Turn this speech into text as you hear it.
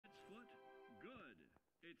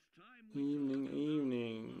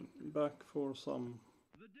Evening. Back for some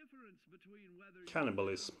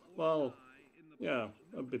cannibalism. Well, yeah,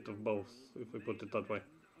 a bit of both, if we put it that way.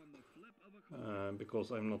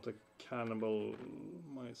 Because I'm not a cannibal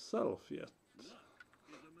myself yet.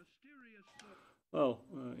 Well,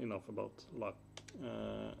 enough about luck.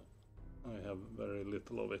 I have very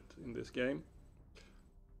little of it in this game,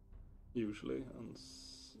 usually, and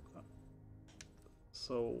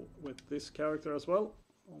so with this character as well,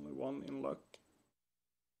 only one in luck.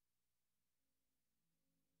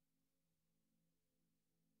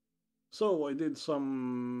 So I did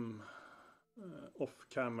some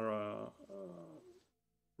off-camera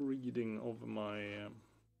reading of my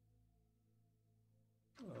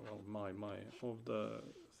of the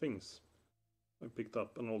things I picked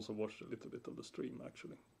up, and also watched a little bit of the stream,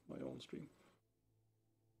 actually, my own stream,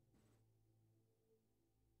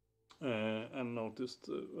 and noticed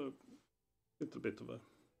a little bit of a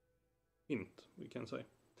hint, we can say,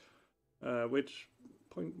 which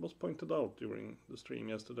was pointed out during the stream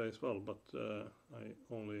yesterday as well, but I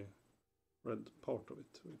only read part of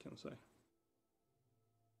it, we can say.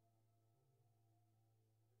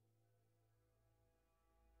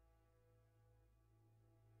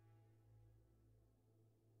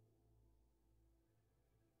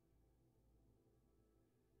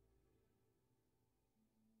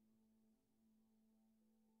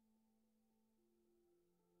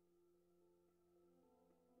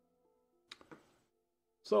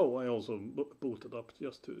 So I also booted up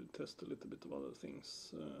just to test a little bit of other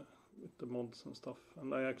things with the mods and stuff,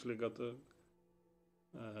 and I actually got a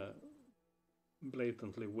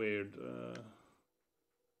blatantly weird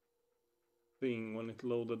thing when it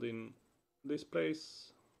loaded in this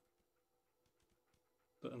place.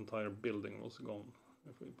 The entire building was gone,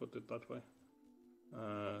 if we put it that way.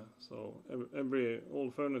 So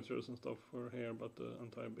all furnitures and stuff were here, but the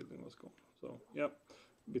entire building was gone. So yeah,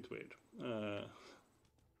 a bit weird.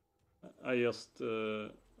 I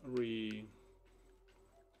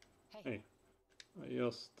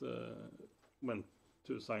just went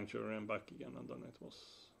to Sanctuary and back again, and then it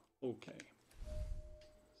was okay.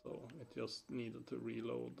 So it just needed to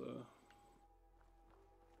reload the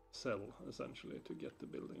cell, essentially, to get the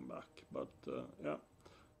building back. But yeah,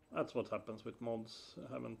 that's what happens with mods.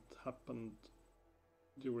 Haven't happened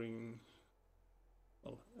during,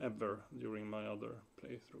 well, ever during my other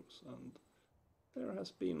playthroughs, and there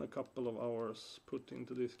has been a couple of hours put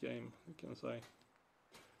into this game, you can say.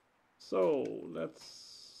 So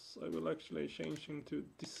I will actually change into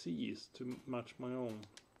disease to match my own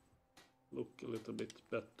look a little bit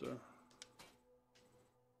better.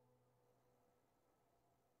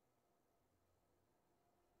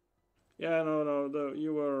 Yeah, no,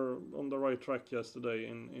 you were on the right track yesterday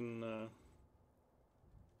in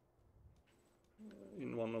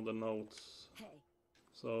one of the notes.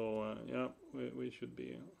 So yeah, we should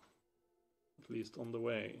be at least on the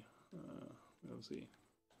way. We'll see.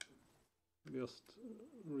 Just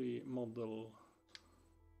remodel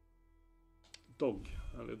dog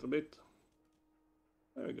a little bit.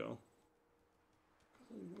 There we go.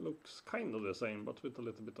 Looks kind of the same, but with a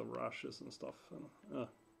little bit of rashes and stuff. And,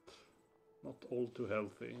 not all too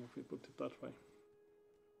healthy, if we put it that way.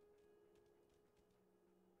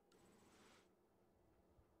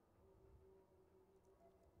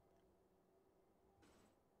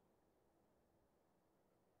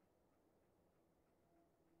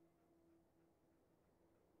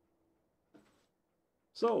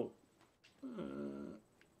 So,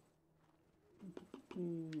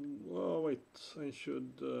 oh wait, I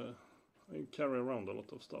should I carry around a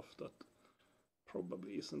lot of stuff that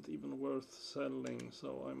probably isn't even worth selling,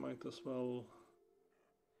 so I might as well,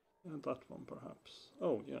 that one perhaps.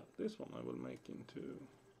 Oh yeah, this one I will make into,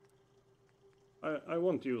 I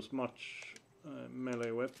won't use much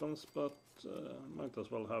melee weapons, but might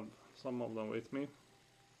as well have some of them with me.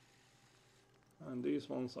 And these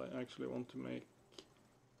ones I actually want to make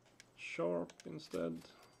sharp instead,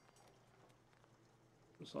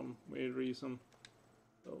 for some weird reason.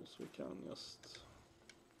 Those we can just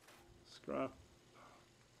scrap.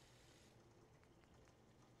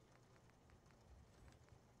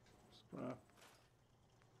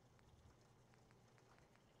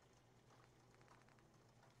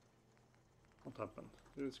 What happened?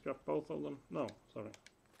 Did it scrap both of them? No, sorry.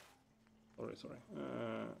 Sorry.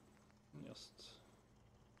 Just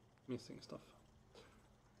missing stuff.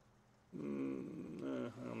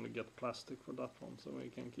 I only get plastic for that one, so we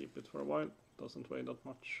can keep it for a while. Doesn't weigh that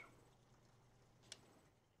much.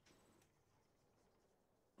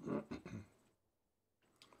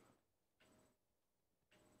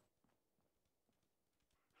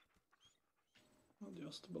 I'll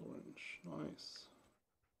Adjustable wrench, nice.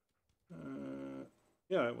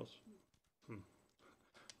 Yeah, I was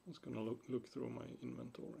gonna look through my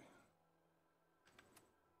inventory.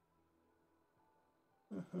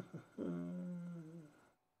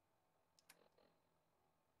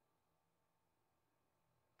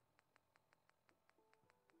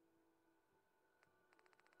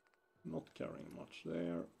 Not carrying much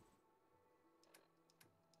there.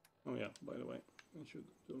 Oh yeah, by the way, I should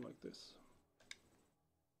do like this.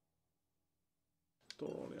 Store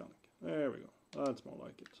all the junk. There we go. That's more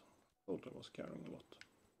like it. Thought I was carrying a lot.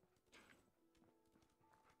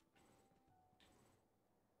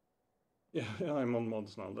 Yeah, I'm on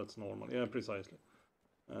mods now, that's normal. Yeah, precisely.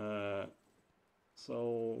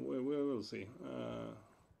 So we will see.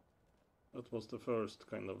 That was the first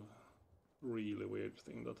kind of really weird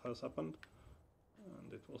thing that has happened.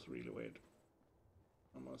 And it was really weird,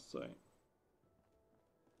 I must say.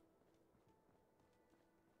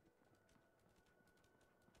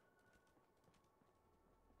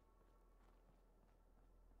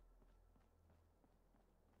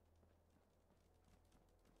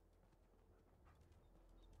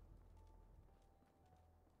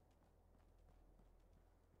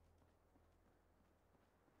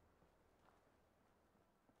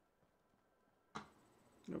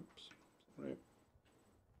 Oops, sorry.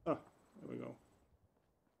 Ah, there we go.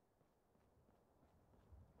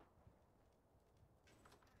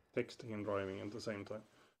 Texting and driving at the same time.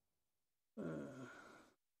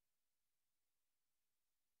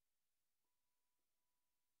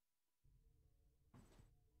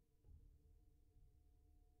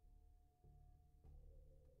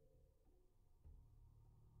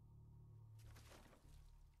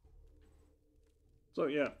 So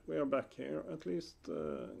yeah, we are back here. At least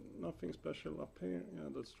nothing special up here. Yeah,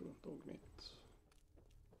 that's true. Dog meat.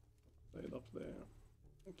 Laid up there.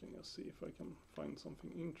 I can just see if I can find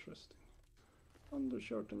something interesting.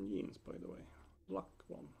 Undershirt and jeans, by the way. Luck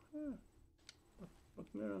one. Yeah. But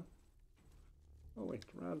no. Oh wait,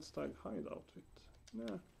 Radstag hide outfit.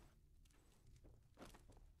 Yeah.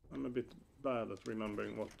 I'm a bit bad at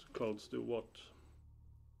remembering what clothes do what.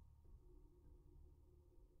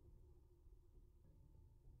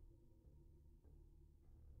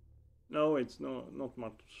 No, it's not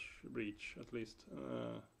much breach, at least.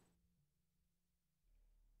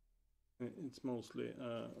 It's mostly,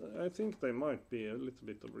 I think there might be a little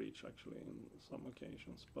bit of reach actually in some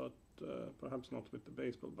occasions, but perhaps not with the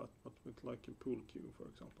baseball bat, but with like a pool cue, for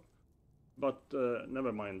example. But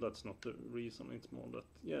never mind, that's not the reason. It's more that,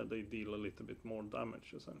 yeah, they deal a little bit more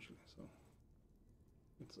damage essentially. So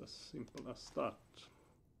it's as simple as that.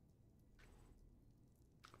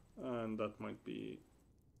 And that might be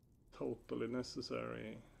totally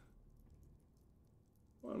necessary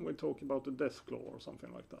when we talk about the death claw or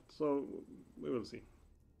something like that. So we will see.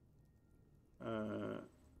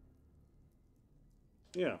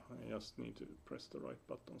 Yeah, I just need to press the right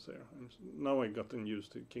buttons here. Now I gotten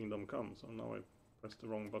used to Kingdom Come, so now I press the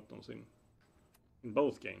wrong buttons in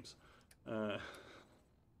both games.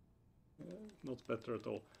 Not better at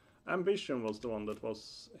all. Ambition was the one that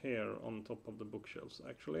was here on top of the bookshelves,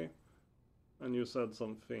 actually. And you said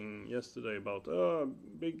something yesterday about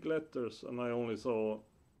big letters, and I only saw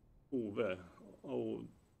Ove,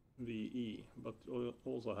 O-V-E, but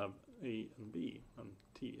also have A and B and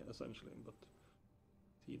T essentially, but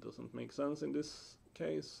T doesn't make sense in this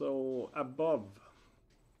case, so above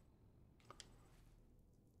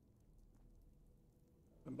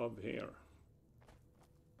here.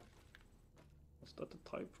 Was that a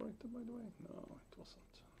typewriter, by the way? No, it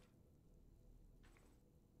wasn't.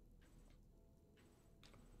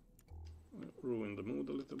 Ruined the mood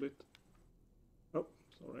a little bit. Oh,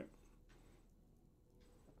 sorry.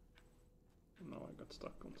 Now I got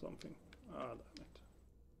stuck on something. Ah, damn it.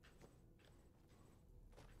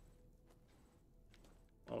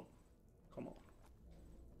 Oh, come on.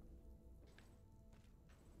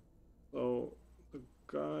 So, the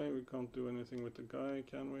guy, we can't do anything with the guy,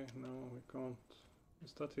 can we? No, we can't.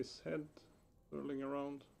 Is that his head whirling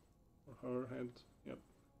around? Or her head? Yep,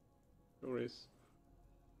 sure is.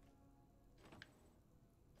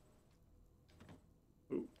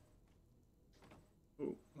 Ooh.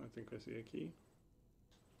 Ooh, I think I see a key.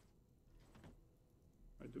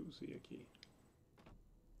 I do see a key.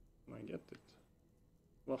 Can I get it?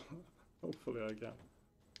 Well, hopefully I can.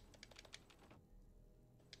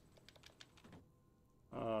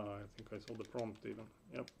 Ah, I think I saw the prompt even.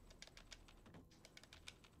 Yep.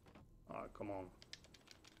 Ah, come on.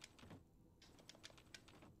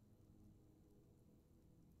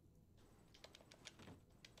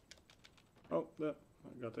 Oh, there.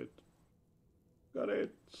 I got it. Got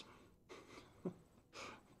it!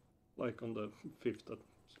 like on the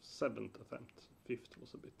seventh attempt. Fifth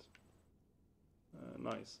was a bit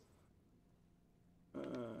nice.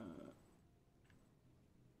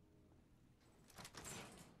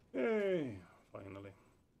 Yay! Finally.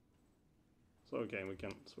 So okay, we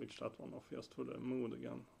can switch that one off just for the mood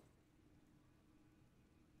again.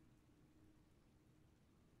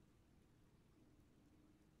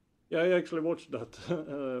 Yeah, I actually watched that,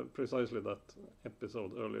 precisely that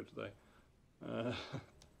episode earlier today.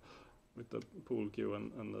 With the pool cue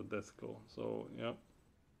and the death claw. So, yeah.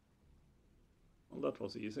 Well, that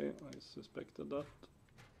was easy. I suspected that.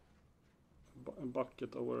 A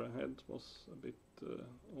bucket over a head was a bit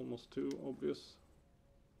almost too obvious.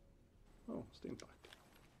 Oh, steam pack.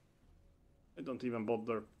 I don't even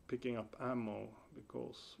bother picking up ammo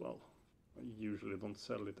because, well, I usually don't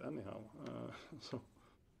sell it anyhow. So,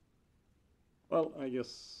 well, I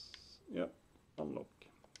guess, yeah, unlock.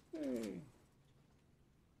 Yay!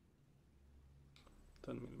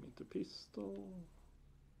 10mm pistol.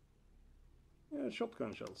 Yeah,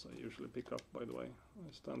 shotgun shells I usually pick up, by the way.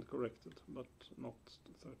 I stand corrected, but not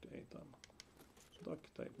 38 ammo.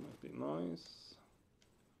 Duct tape might be nice.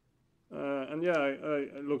 And yeah,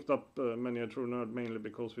 I looked up Many a True Nerd mainly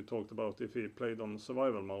because we talked about if he played on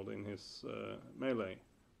survival mode in his melee.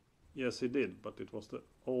 Yes, he did, but it was the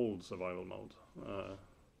old survival mode.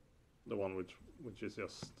 The one which is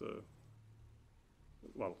just,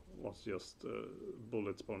 well, was just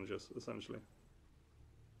bullet sponges, essentially.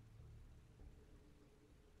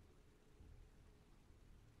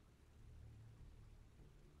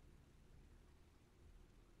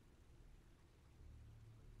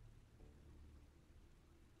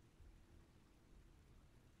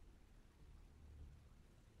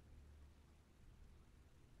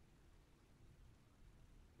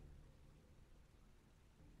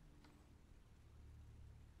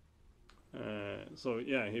 So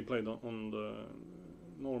yeah, he played on the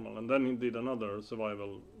normal, and then he did another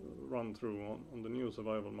survival run through on the new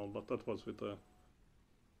survival mode, but that was with a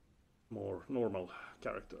more normal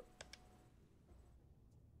character.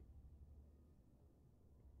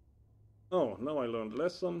 Oh, now I learned a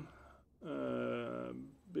lesson.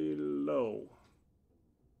 Below.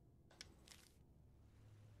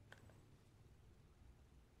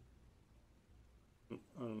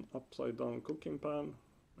 An upside down cooking pan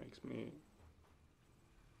makes me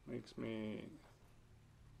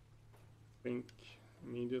think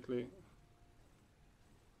immediately.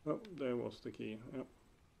 Oh, there was the key. Yep.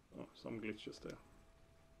 Oh, some glitches there.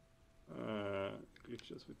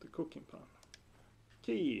 Glitches with the cooking pan.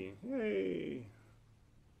 Key! Yay!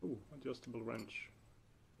 Ooh, adjustable wrench.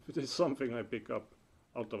 If it is something I pick up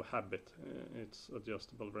out of habit, it's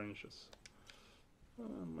adjustable wrenches.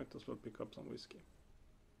 Might as well pick up some whiskey.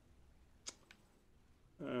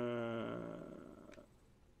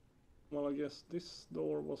 Well, I guess this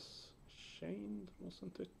door was chained,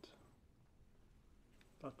 wasn't it?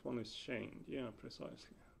 That one is chained, yeah,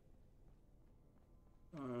 precisely.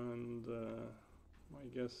 And my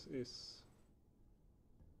guess is...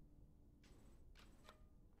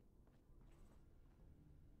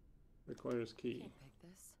 requires key.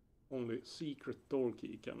 Only secret door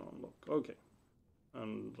key can unlock. Okay.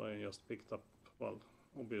 And I just picked up, well,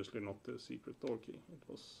 obviously not the secret door key. It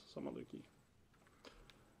was some other key.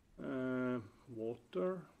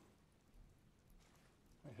 Water.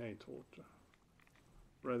 I hate water.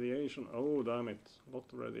 Radiation. Oh, damn it. A lot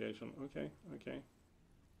of radiation. Okay, okay.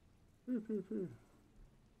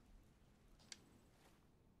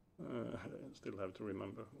 Still have to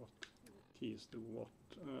remember what keys do what.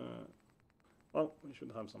 Well, we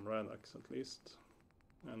should have some Radax at least.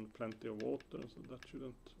 And plenty of water, so that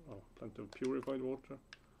shouldn't... Oh, plenty of purified water.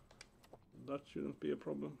 That shouldn't be a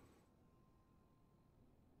problem.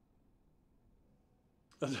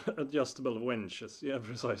 Adjustable wenches, yeah,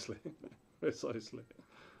 precisely. Precisely.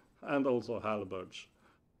 And also halberds.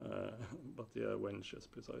 But yeah, wenches,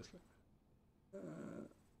 precisely.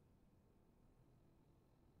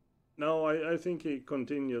 No, I think he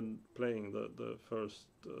continued playing the first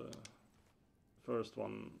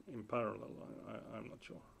one in parallel. I'm not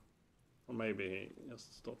sure. Or maybe he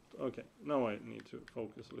just stopped. Okay, now I need to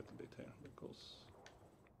focus a little bit here, because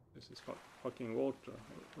this is fucking water.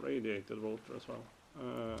 Radiated water as well.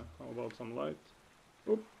 How about some light?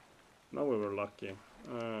 Oop! Now we were lucky.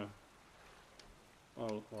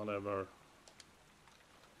 Well, whatever.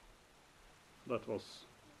 That was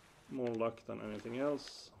more luck than anything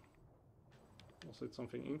else. Was it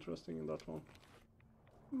something interesting in that one?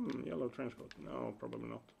 Yellow trench coat. No, probably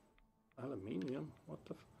not. Aluminium? What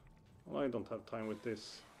the well, I don't have time with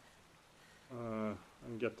this.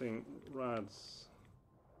 I'm getting rads.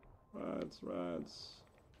 Rads.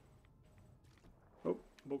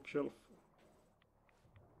 bookshelf.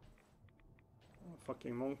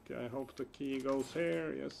 Fucking monkey, I hope the key goes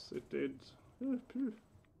here. Yes, it did.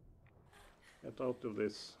 Get out of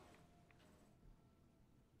this.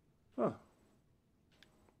 Huh.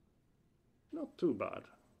 Not too bad.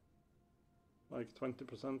 Like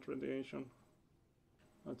 20% radiation.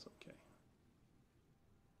 That's okay.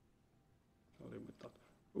 I'll live with that.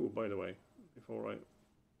 Oh, by the way, before I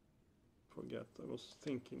forget, I was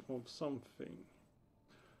thinking of something.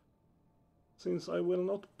 Since I will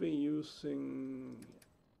not be using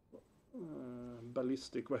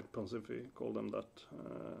ballistic weapons, if we call them that,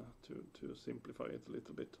 to simplify it a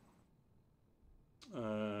little bit,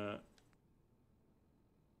 I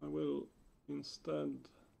will instead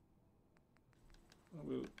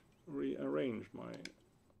rearrange my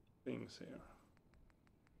things here.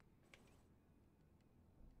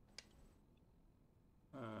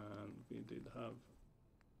 And we did have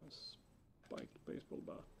a spiked baseball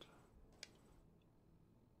bat.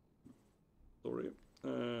 Sorry.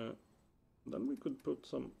 Then we could put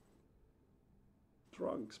some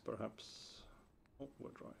drugs, perhaps.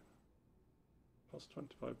 Overdrive. Plus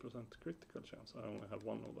 25% critical chance. I only have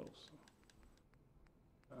one of those.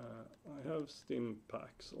 I have stim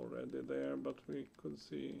packs already there, but we could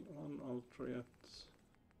see one ultra yet.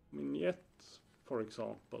 I mean, yet, for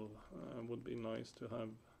example, would be nice to have.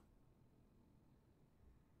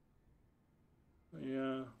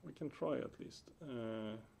 Yeah, we can try at least.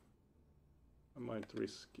 I might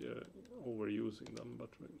risk overusing them,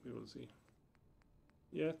 but we will see.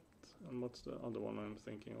 Yet, and what's the other one I'm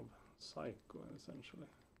thinking of? Psycho, essentially.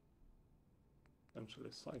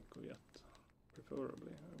 Essentially Psycho yet,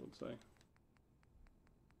 preferably, I would say.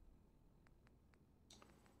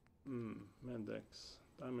 Medex,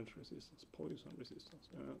 damage resistance, poison resistance.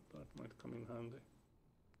 Yeah, that might come in handy.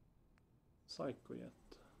 Psycho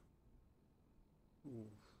yet. Ooh.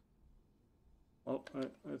 Well,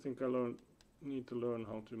 I think I need to learn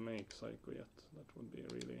how to make Psycho yet. That would be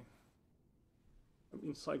really... I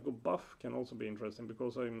mean, Psycho buff can also be interesting,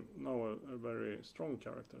 because I'm now a very strong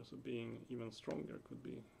character, so being even stronger could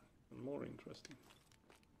be even more interesting.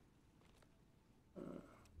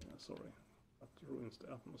 Yeah, sorry, that ruins the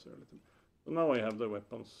atmosphere a little. So now I have the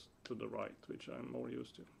weapons to the right, which I'm more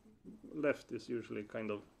used to. Left is usually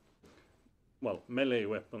kind of, well, melee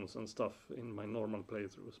weapons and stuff in my normal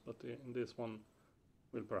playthroughs, but in this one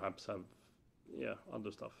we'll perhaps have, yeah,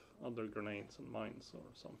 other stuff, other grenades and mines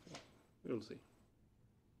or something. We'll see.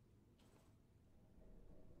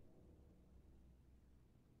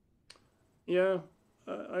 Yeah,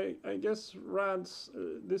 I guess RADs,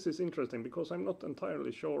 this is interesting, because I'm not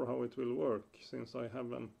entirely sure how it will work, since I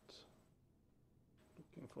haven't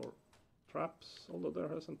looking for traps, although there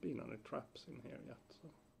hasn't been any traps in here yet, so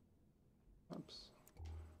perhaps.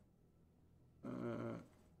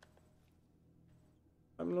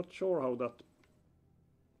 I'm not sure how that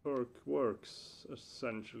perk works,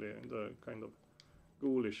 essentially, the kind of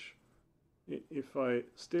ghoulish. If I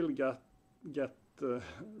still get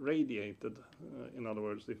radiated, in other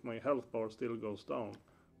words, if my health bar still goes down,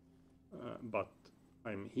 but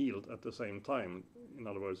I'm healed at the same time, in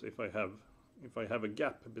other words, if I have a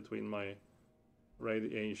gap between my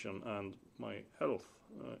radiation and my health,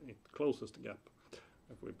 it closes the gap,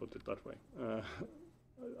 if we put it that way.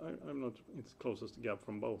 I'm not, it closes the gap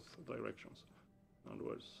from both directions. In other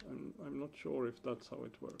words, I'm not sure if that's how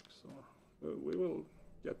it works, or we will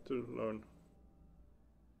get to learn.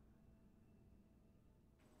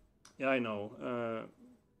 Yeah, I know,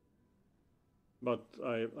 but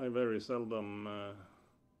I very seldom, I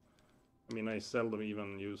mean, I seldom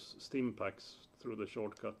even use stim packs through the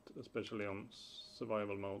shortcut, especially on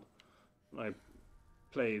survival mode. I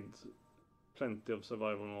played plenty of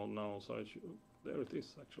survival mode now, so I should, there it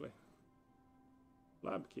is actually.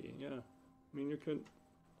 Lab key, yeah. I mean, you can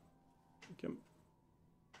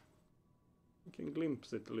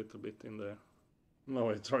glimpse it a little bit in there. Now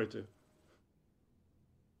I try to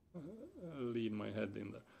lead my head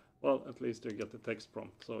in there. Well, at least you get the text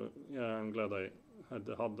prompt. So yeah, I'm glad I had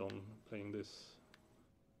the HUD on playing this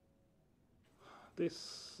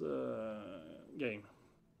game.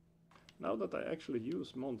 Now that I actually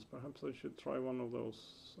use mods, perhaps I should try one of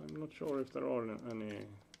those. I'm not sure if there are any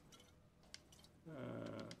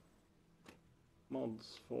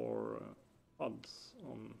mods for HUDs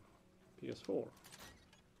on PS4.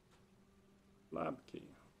 Lab key.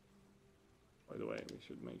 By the way, we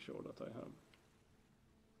should make sure that I have.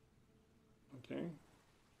 Okay.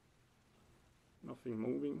 Nothing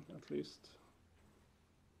moving, at least.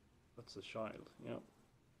 That's a child, yeah.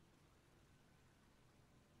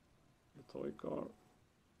 The toy car.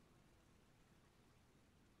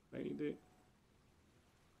 Lady.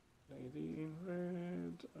 Anything in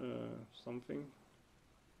red? Something.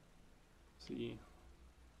 C.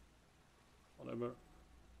 Whatever.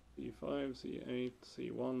 C5, C8,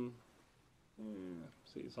 C1.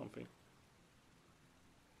 C something.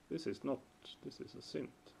 This is not. This is a synth.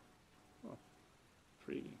 Oh,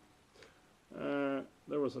 3.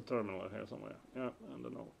 There was a terminal here somewhere. Yeah, and a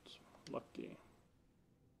note. Lucky.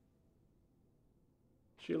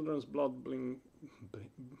 Children's blood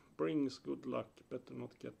brings good luck. Better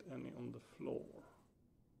not get any on the floor.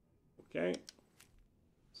 Okay.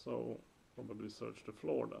 So probably search the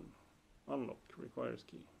floor then. Unlock requires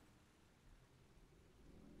key.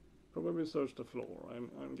 Probably search the floor.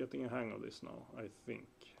 I'm getting a hang of this now, I think.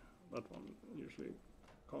 That one usually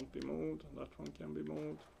can't be moved. That one can be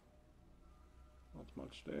moved. Not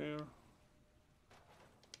much there.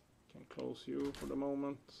 Can close you for the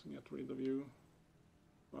moment. Get rid of you.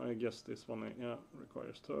 I guess this one, yeah,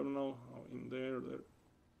 requires terminal. Oh, in there.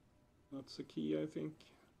 That's a key, I think.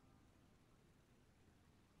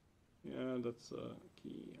 Yeah, that's a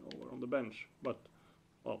key over on the bench. But,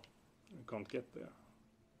 well, we can't get there.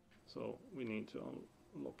 So we need to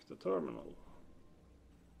unlock the terminal.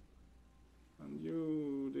 And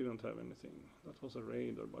you didn't have anything. That was a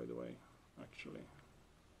raider, by the way, actually.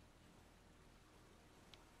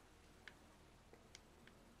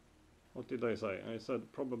 What did I say? I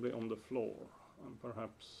said probably on the floor. And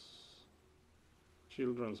perhaps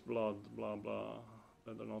children's blood, blah blah.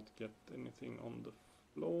 Better not get anything on the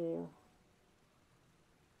floor.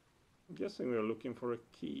 I'm guessing we're looking for a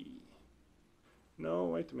key. No,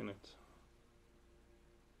 wait a minute.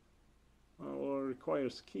 Well, it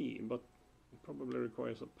requires key, but it probably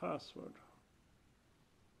requires a password.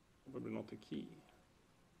 Probably not a key.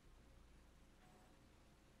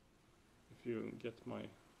 If you get my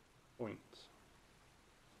point.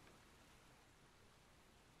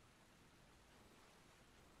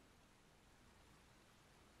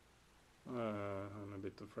 I'm a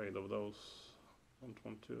bit afraid of those. Don't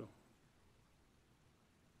want to.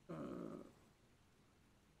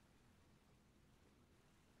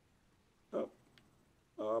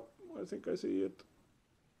 Up, I think I see it.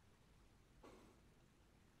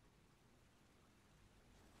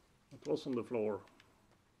 It was on the floor,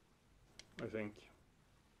 I think.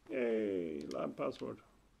 Yay, lab password.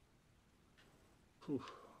 Whew,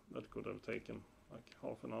 that could have taken like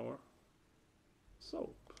half an hour.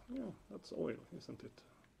 Soap, yeah, that's oil, isn't it?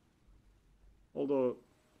 Although,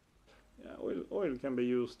 yeah, oil can be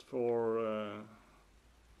used for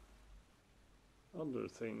other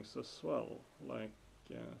things as well, like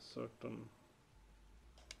certain.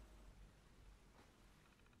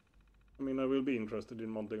 I mean, I will be interested in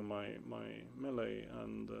modding my melee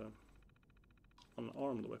and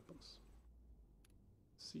unarmed weapons.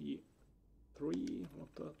 C3,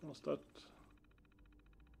 what that was that?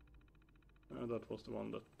 That was the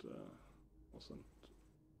one that was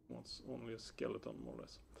only a skeleton, more or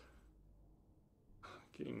less.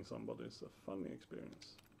 Killing somebody is a funny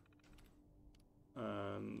experience.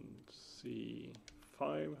 And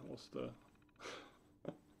C5 was the.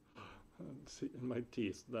 See, my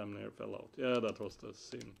teeth damn near fell out. Yeah, that was the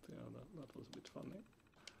synth. Yeah, that was a bit funny.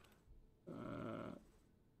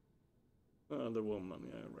 The woman,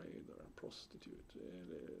 yeah, raider, prostitute.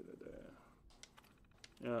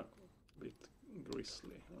 Yeah, a bit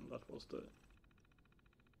grisly, and that was the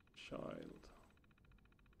child.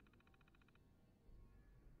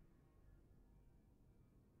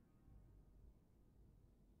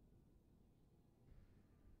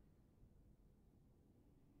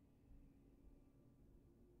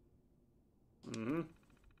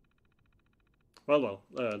 Well,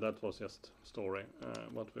 that was just story.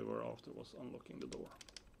 What we were after was unlocking the door.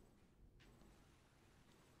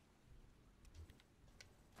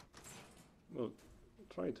 We'll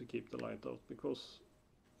try to keep the light out because,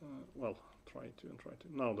 well, try to.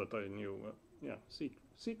 Now that I knew, yeah,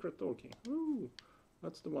 secret door key. Ooh,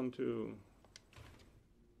 that's the one to.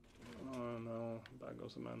 No, bag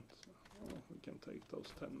of cement. Oh, we can take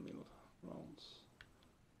those 10 mil rounds.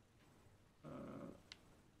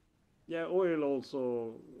 Yeah, oil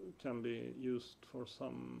also can be used for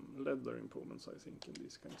some leather improvements, I think, in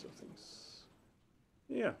these kinds of things.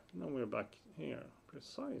 Yeah, now we're back here,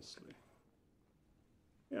 precisely.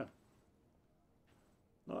 Yeah.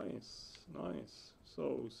 Nice, nice.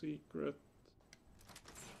 So, secret.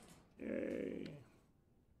 Yay.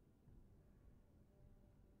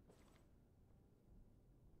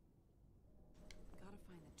 Gotta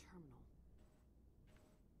find the terminal.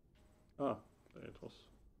 Ah, there it was.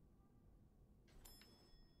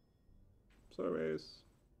 Service.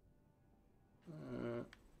 Yeah,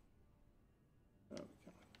 we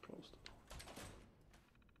can close the door.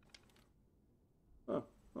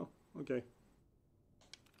 Okay.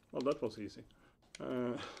 Well, that was easy.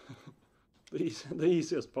 The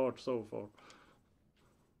easiest part so far.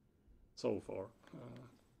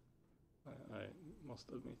 I must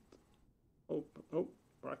admit. Open. Oh,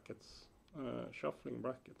 brackets. Shuffling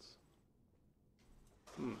brackets.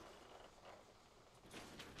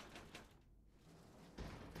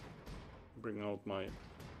 Bring out my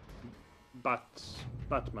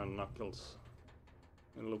Batman knuckles.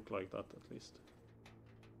 And look like that at least.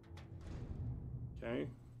 Okay.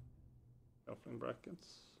 Shuffling brackets.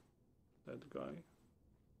 Dead guy.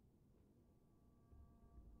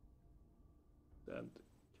 Dead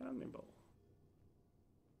cannibal.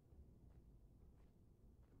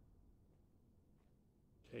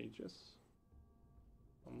 Cages.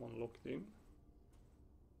 Someone locked in.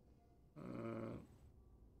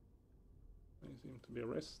 They seem to be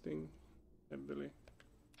resting heavily.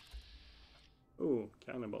 Oh,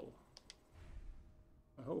 cannibal.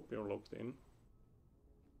 I hope you're locked in.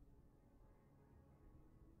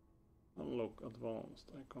 Unlock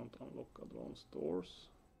advanced. I can't unlock advanced doors.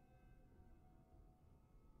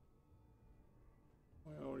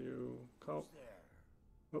 Where are you, cow?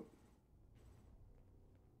 Oh.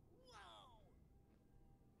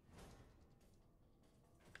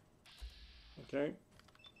 Okay.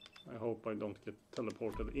 I hope I don't get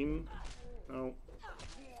teleported in. No.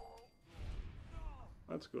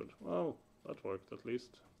 That's good. Well, that worked at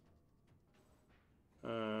least.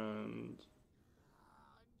 And...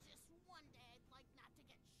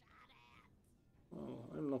 well,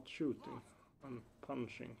 I'm not shooting. I'm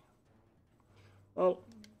punching. Well...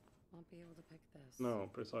 won't be able to pick this. No,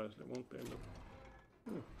 precisely. Won't be able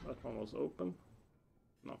to... that one was open.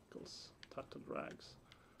 Knuckles. Tattered rags.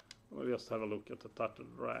 We'll just have a look at the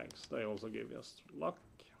tattered rags. They also give us luck.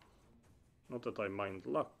 Not that I mind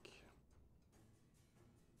luck.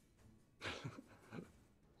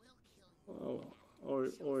 Well,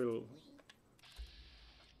 oil.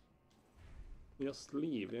 Just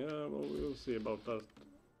leave. Yeah, well, we'll see about that.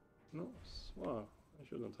 No, wow, I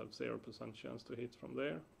shouldn't have 0% chance to hit from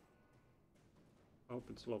there. I hope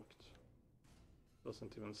it's locked.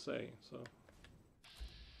 Doesn't even say, so.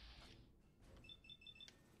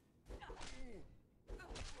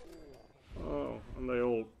 Oh, and they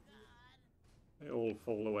all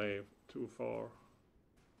fall away too far.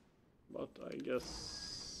 But I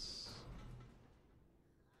guess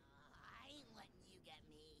I ain't letting you get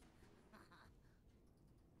me.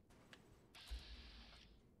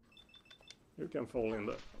 you can fall in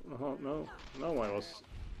the... no, now I was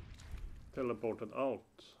teleported out.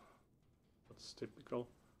 That's typical.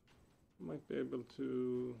 Might be able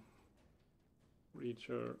to reach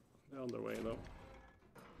her the other way though.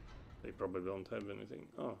 They probably don't have anything.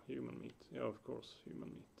 Oh, human meat. Yeah, of course, human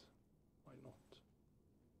meat. Why not?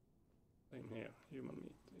 Same here, human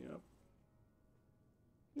meat. Yeah.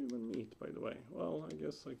 Human meat, by the way. Well, I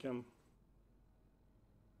guess I can...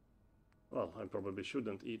 well, I probably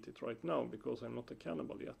shouldn't eat it right now because I'm not a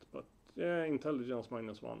cannibal yet. But yeah, intelligence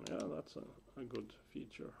 -1. Yeah, that's a good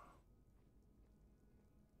feature.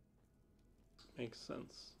 Makes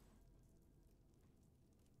sense.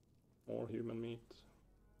 More human meat.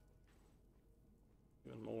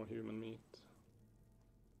 Even more human meat.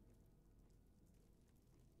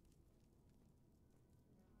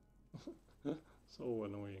 So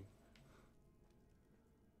annoying.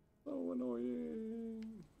 So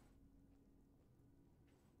annoying.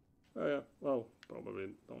 Oh yeah, well,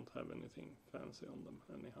 probably don't have anything fancy on them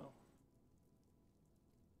anyhow.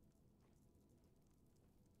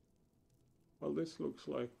 Well, this looks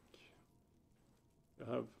like you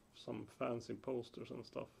have some fancy posters and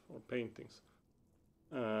stuff, or paintings.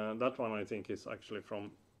 That one I think is actually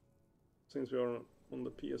from, since we are on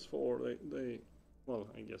the PS4, they well,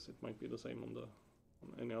 I guess it might be the same on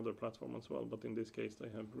any other platform as well, but in this case they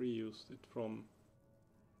have reused it from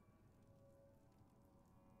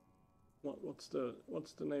what's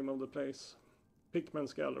the name of the place?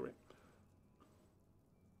 Pickman's Gallery.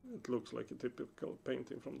 It looks like a typical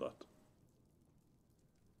painting from that.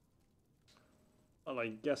 Well, I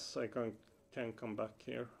guess I can come back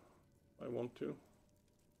here if I want to.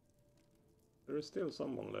 There is still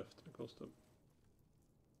someone left because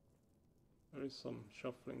there is some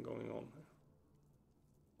shuffling going on here.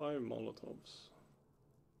 5 Molotovs.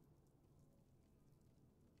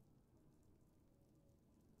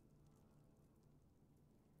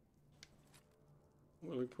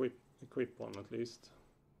 We'll equip one at least.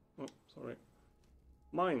 Oh, sorry.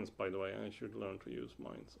 Mines, by the way, I should learn to use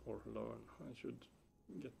mines, or learn. I should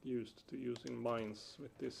get used to using mines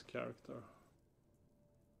with this character.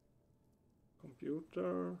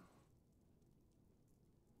 Computer.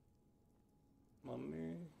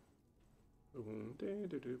 Money.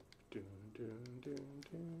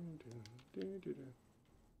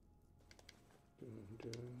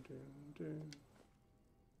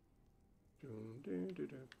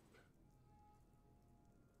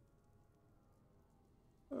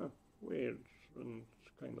 Weird and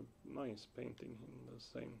kind of nice painting in the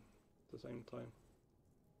same time.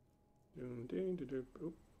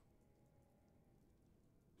 Oop.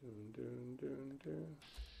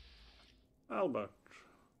 Albert.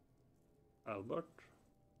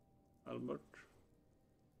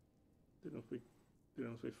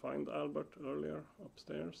 Didn't we find Albert earlier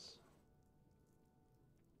upstairs?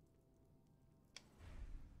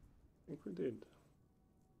 I think we did.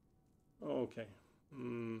 Okay.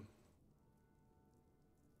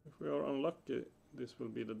 If we are unlucky, this will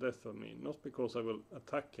be the death of me. Not because I will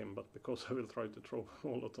attack him, but because I will try to throw a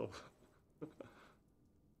Molotov.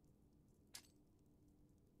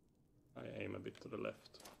 I aim a bit to the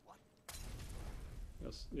left.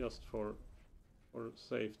 Just for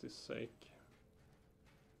safety's sake.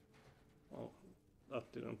 Well,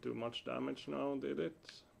 that didn't do much damage now, did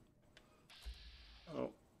it?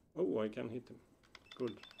 Oh, I can hit him.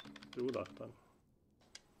 Good. Do that then.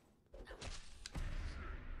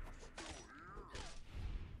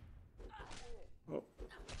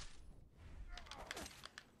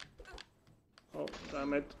 Oh,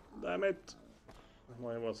 damn it.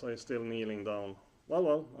 Why was I still kneeling down?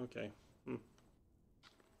 Well, okay.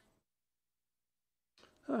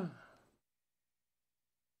 I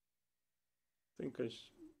think I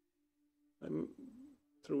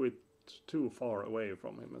threw it too far away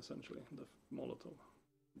from him, essentially, the Molotov.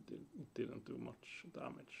 It didn't do much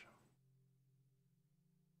damage.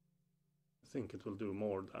 I think it will do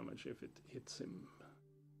more damage if it hits him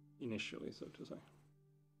initially, so to say.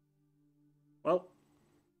 Well,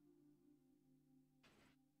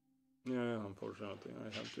 yeah, unfortunately,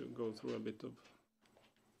 I have to go through a bit of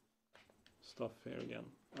stuff here again.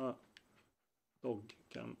 Dog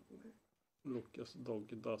can look as dog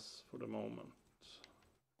does for the moment.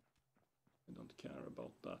 I don't care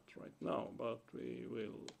about that right now, but we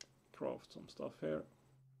will craft some stuff here.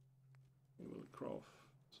 We will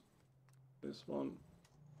craft this one.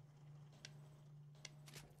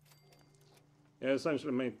 Yeah,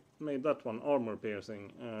 essentially made that one armor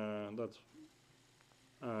piercing.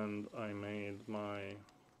 And I made my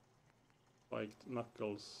spiked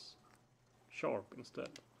knuckles sharp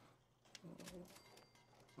instead.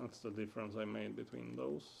 That's the difference I made between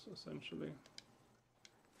those, essentially.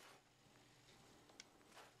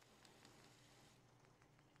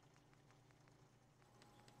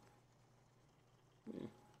 Yeah.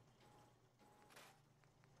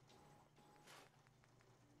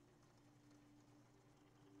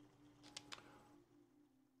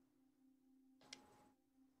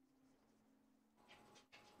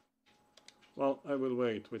 Well, I will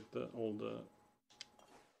wait with all the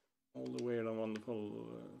weird and wonderful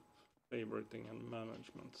favoriting and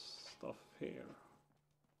management stuff here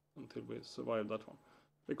until we survive that one,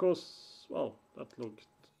 because, well, that looked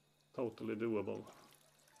totally doable.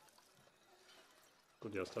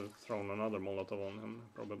 Could just have thrown another Molotov on him,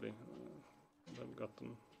 probably. I've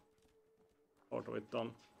gotten part of it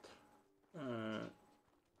done.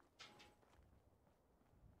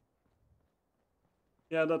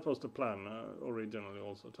 Yeah, that was the plan originally,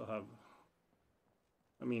 also to have.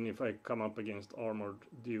 I mean, if I come up against armored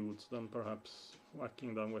dudes, then perhaps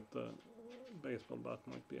whacking them with the baseball bat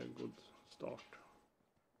might be a good start.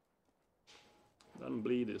 Then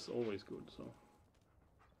bleed is always good, so.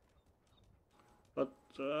 But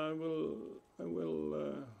I will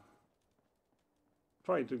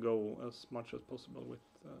try to go as much as possible with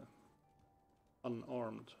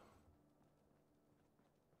unarmed.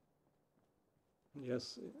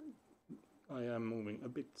 Yes, I am moving a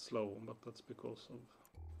bit slow, but that's because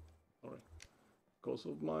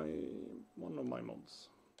of one of my mods,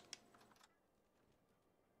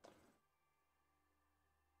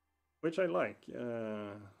 which I like.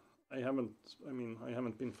 I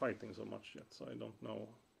haven't been fighting so much yet, so I don't know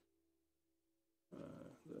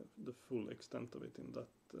the full extent of it in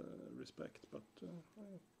that respect. But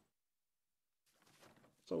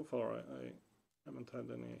so far I haven't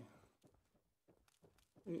had any.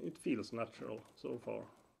 It feels natural so far.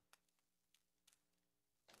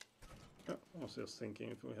 Yeah, I was just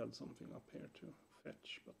thinking if we had something up here to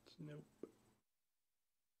fetch, but nope.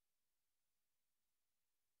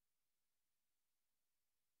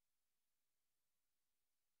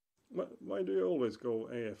 Why do you always go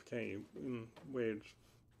AFK in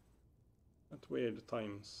at weird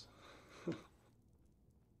times?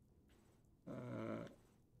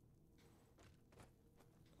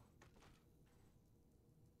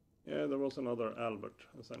 Yeah, Yeah, there was another Albert,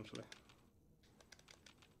 essentially.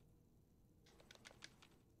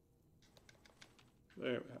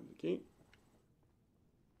 There we have the key.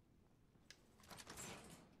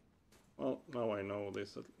 Well, now I know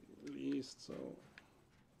this at least, so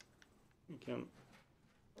we can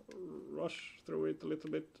rush through it a little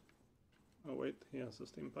bit. Oh wait, he has a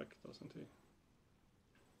stim pack, doesn't he?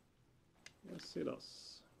 Yes, he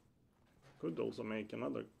does. Could also make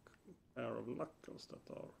another pair of knuckles that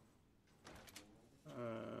are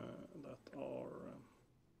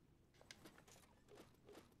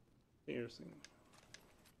piercing.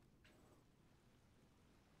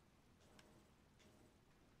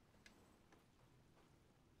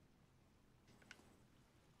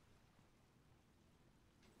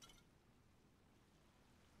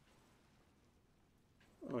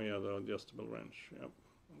 Oh yeah, the adjustable wrench. Yep,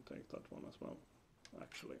 I'll take that one as well.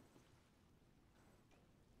 Actually,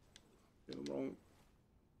 still wrong.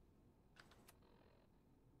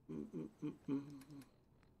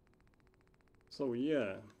 So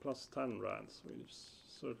yeah, plus 10 rads. We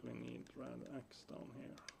certainly need rad X down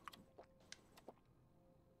here.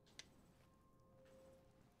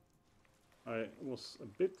 I was a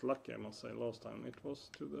bit lucky, I must say, last time. It was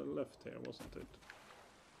to the left here, wasn't it?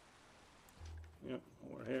 Yeah,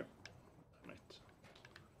 over here. Damn it.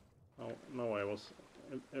 Oh, no, I was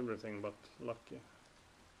everything but lucky.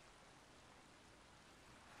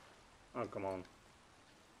 Oh, come on.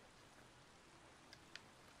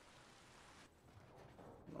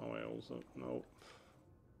 Now I also... No.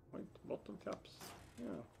 Wait, bottle caps.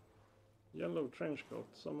 Yeah. Yellow trench coat.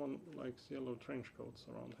 Someone likes yellow trench coats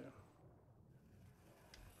around here.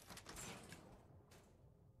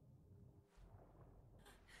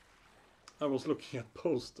 I was looking at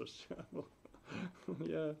posters.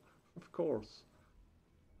 Yeah, of course.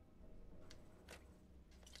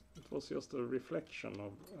 It was just a reflection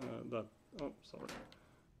of that. Oh, sorry.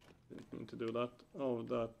 Didn't mean to do that. Oh,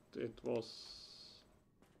 that it was.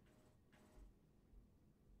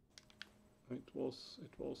 It was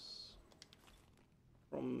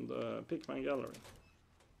from the Pickman Gallery.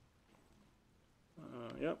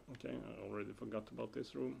 Yeah, okay. I already forgot about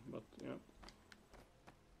this room, but yeah.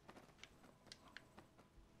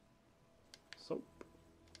 Soap.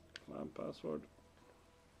 Lab password.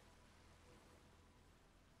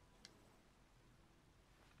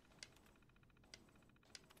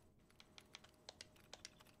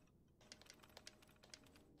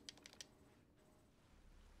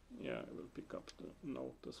 Yeah, I will pick up the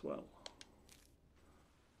note as well.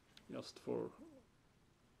 Just for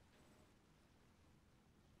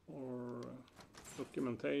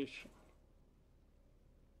documentation.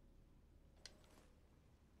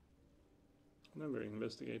 Never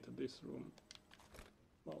investigated this room.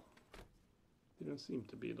 Well, didn't seem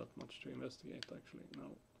to be that much to investigate actually,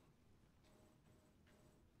 no.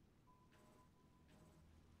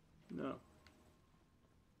 No.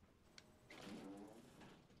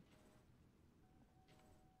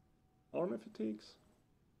 Army fatigues?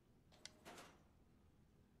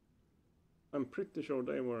 I'm pretty sure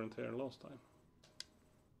they weren't here last time.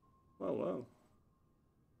 Well, well.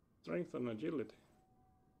 Strength and agility.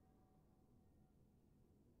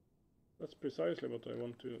 That's precisely what I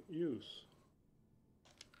want to use.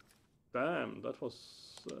 Damn, that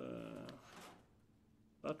was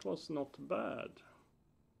not bad.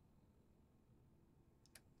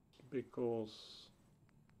 Because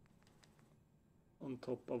on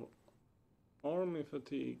top of army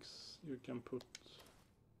fatigues you can put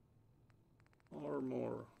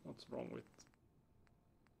armor. What's wrong with?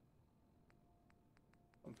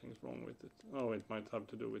 Something's wrong with it. Oh, it might have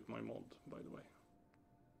to do with my mod, by the way.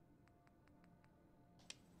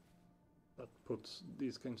 That puts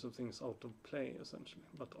these kinds of things out of play, essentially.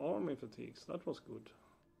 But army fatigues, that was good.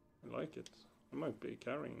 I like it. I might be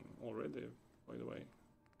carrying already, by the way.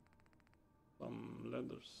 Some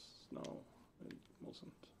leathers. No, it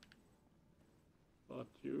wasn't. But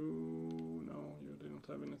you... No, you didn't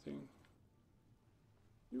have anything.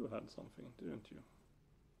 You had something, didn't you?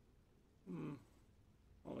 Hmm.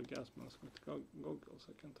 All the gas mask with goggles,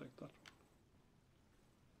 I can take that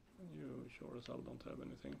one. You sure as hell don't have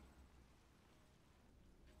anything.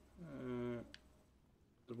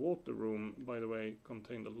 The water room, by the way,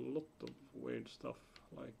 contained a lot of weird stuff,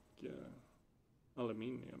 like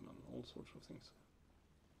aluminium and all sorts of things.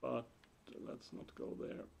 But let's not go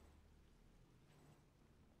there.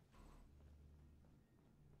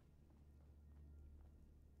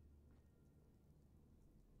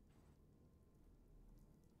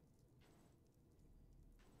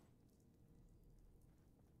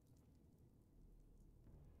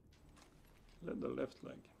 Leather left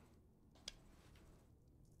leg.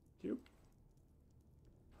 you.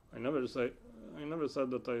 I never said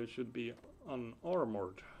that I should be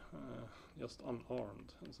unarmored, just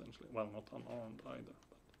unarmed, essentially. Well, not unarmed either.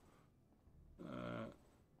 But,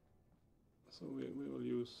 so we will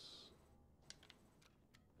use,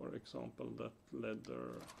 for example, that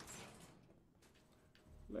leather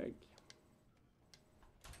leg.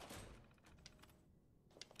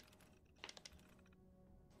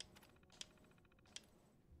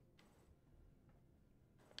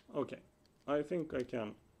 Okay, I think I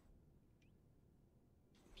can.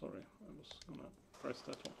 Sorry, I was gonna press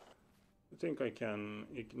that one. I think I can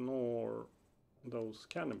ignore those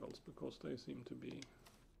cannibals because they seem to be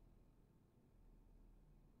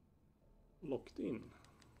locked in.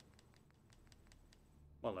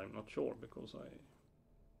 Well, I'm not sure because I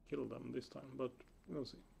killed them this time, but we'll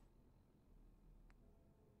see.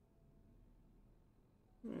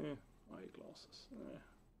 Eyeglasses.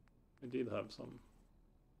 I did have some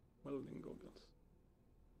welding goggles.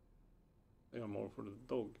 They are more for the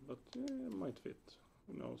dog, but it might fit.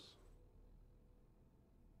 Who knows?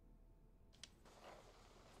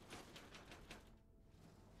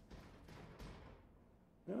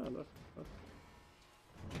 Yeah, that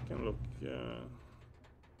can look.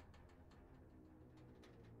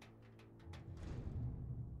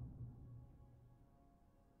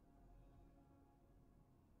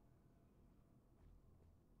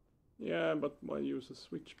 Yeah, but why use a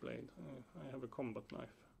switchblade? I have a combat knife.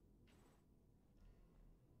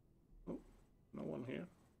 Oh, no one here.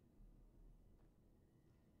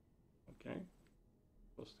 Okay,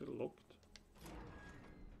 was still locked.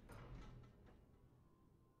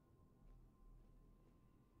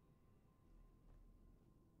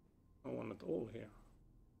 No one at all here.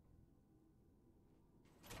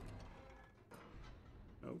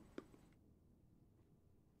 Nope.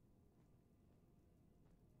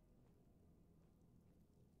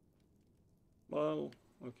 Well,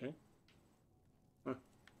 okay.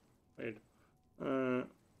 Weird. I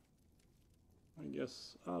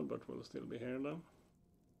guess Albert will still be here then.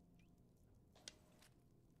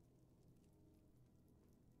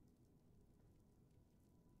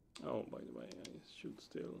 Oh, by the way, I should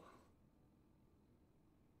still...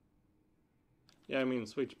 Yeah, I mean,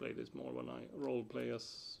 Switchblade is more when I roleplay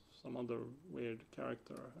as some other weird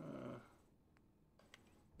character.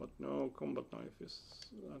 But no, combat knife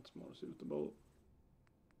that's more suitable.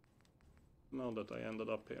 Now that I ended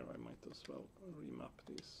up here, I might as well remap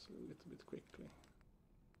these a little bit quickly.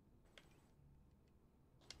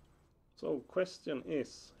 So, question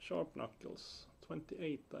is, Sharp Knuckles,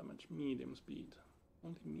 28 damage, medium speed.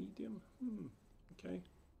 Only medium? Okay.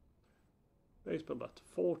 Baseball bat,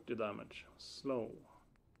 40 damage, slow.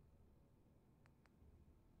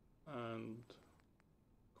 And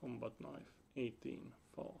combat knife, 18,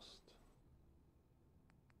 fast.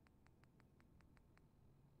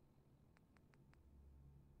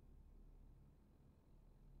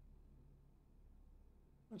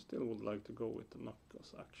 I still would like to go with the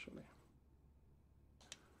Knuckles, actually.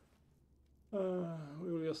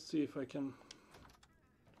 We will just see if I can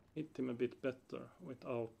hit him a bit better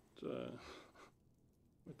without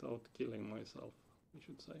without killing myself, I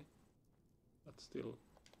should say. That still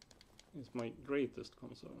is my greatest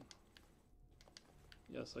concern.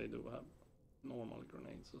 Yes, I do have normal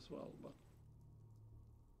grenades as well, but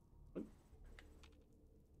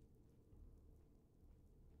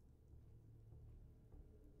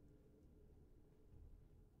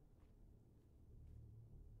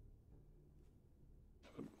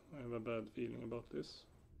I have a bad feeling about this.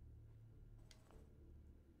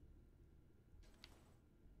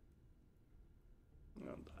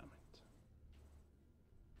 Oh, damn it.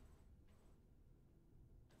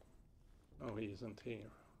 Oh, he isn't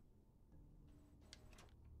here.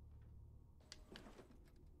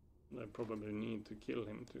 I probably need to kill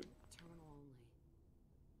him to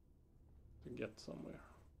get somewhere.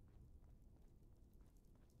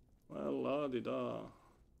 Well, la-di-da.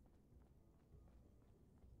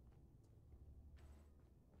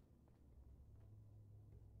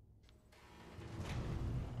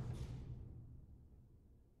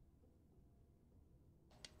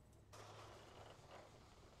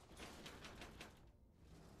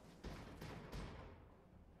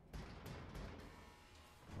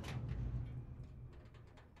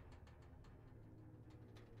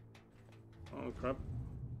 Oh crap.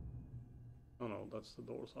 Oh no, that's the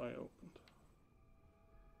doors I opened.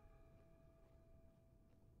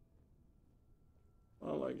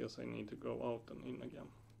 Well, I guess I need to go out and in again.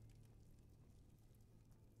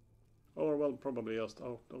 Or well, probably just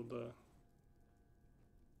out of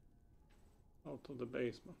the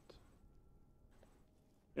basement.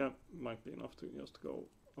 Yeah, might be enough to just go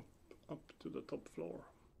up up to the top floor.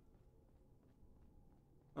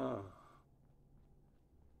 Ah.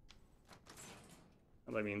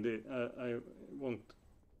 And I mean, I won't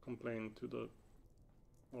complain to the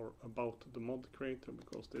or about the mod creator,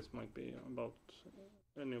 because this might be about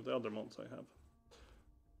any of the other mods I have.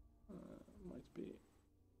 Might be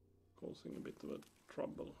causing a bit of a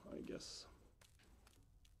trouble, I guess.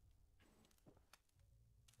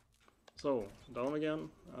 So, down again,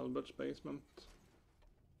 Albert's basement.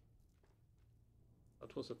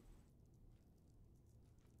 That was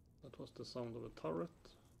the sound of a turret.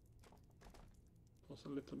 It was a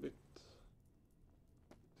little bit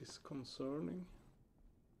disconcerting.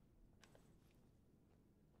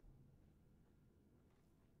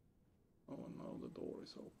 Oh, and now the door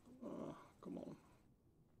is open. Come on.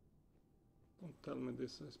 Don't tell me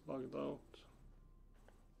this is bugged out.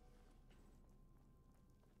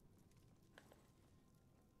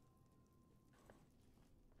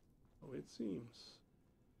 Oh, it seems.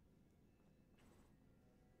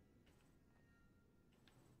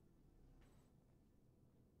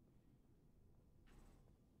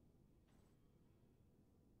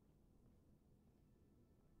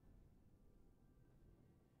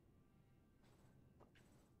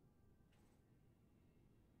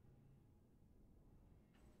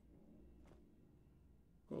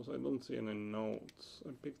 Because I don't see any notes.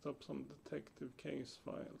 I picked up some detective case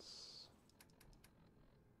files.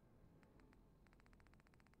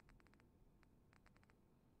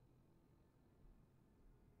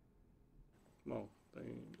 Well,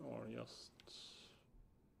 they are just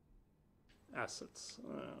assets.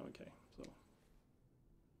 Okay, so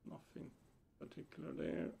nothing particular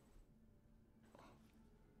there.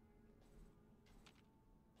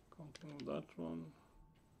 Can't move that one.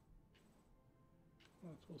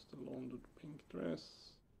 That was the laundered pink dress.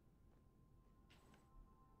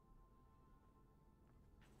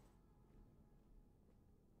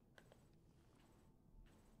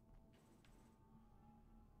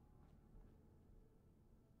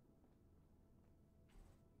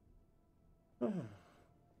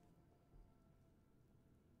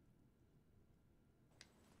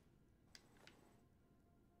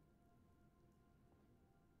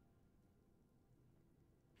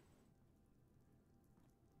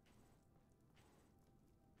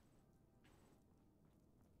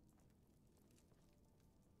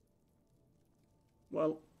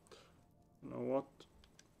 Well, you know what?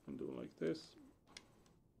 I do like this.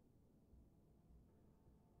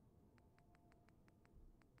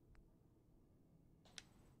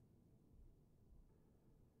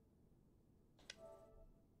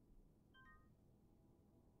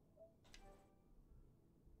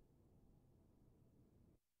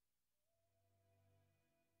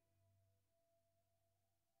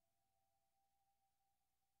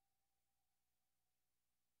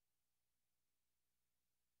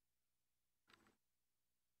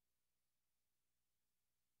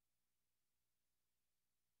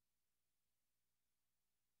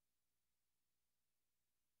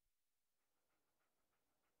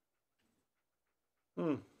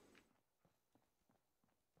 Hmm.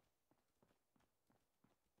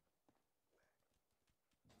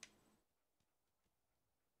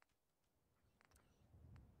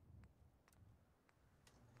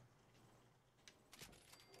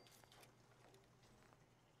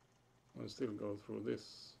 I'll still go through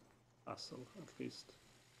this hassle at least.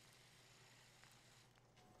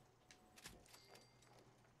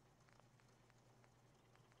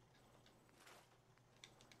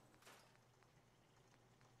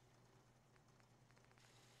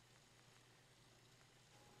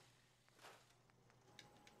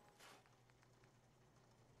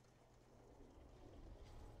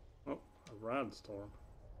 Oh, a rad storm.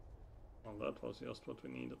 Well, that was just what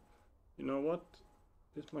we needed. You know what?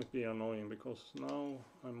 This might be annoying, because now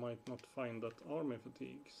I might not find that army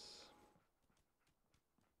fatigues.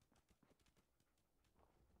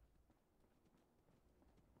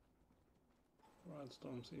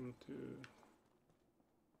 Radstorm seem to...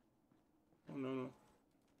 Oh no,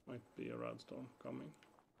 might be a radstorm coming.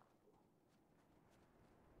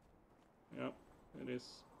 Yeah, it is.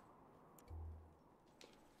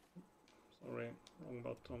 Sorry, wrong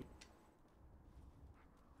button.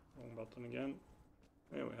 Wrong button again.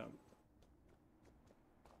 There we have.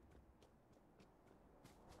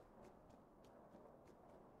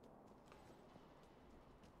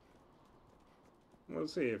 We'll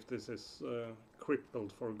see if this is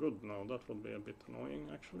crippled for good now. That would be a bit annoying,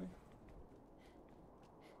 actually.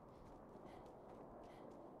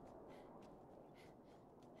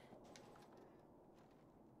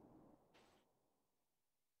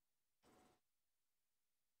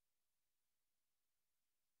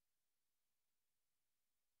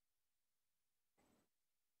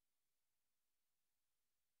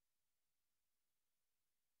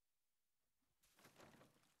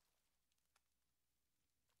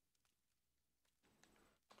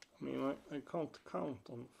 I mean, I can't count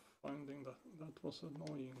on finding that. That was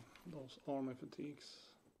annoying, those army fatigues.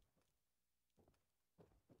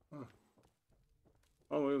 Huh.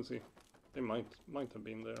 Oh, we'll see. They might have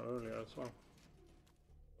been there earlier as well.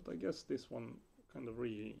 But I guess this one kind of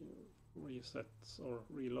resets or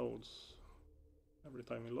reloads every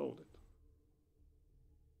time you load it.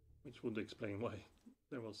 Which would explain why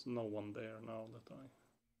there was no one there now that I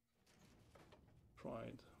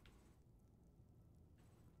tried.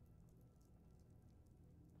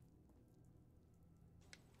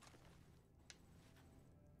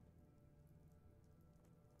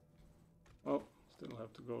 Oh, still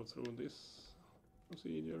have to go through this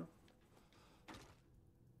procedure.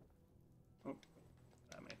 Oh,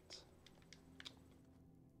 damn it.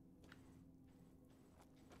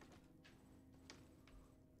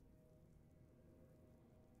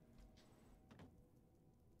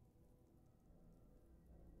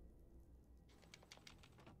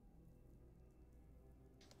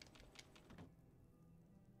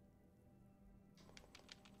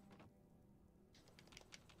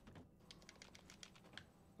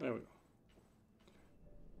 There we go.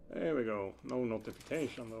 There we go. No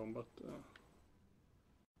notification though, but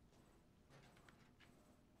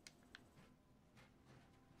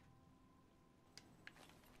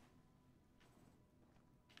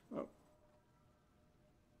oh.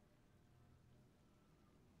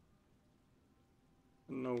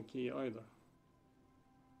 No key either.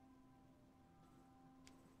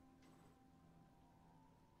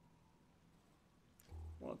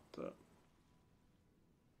 What the?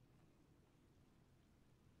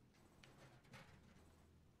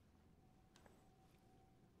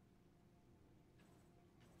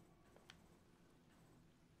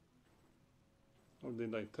 Or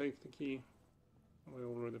did I take the key? Have I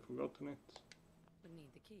already forgotten it? You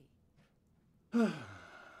need the key.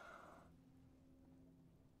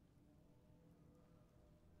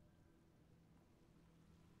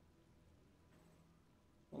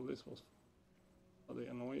 Well, this was bloody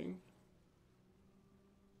annoying.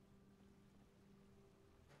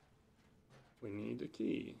 We need a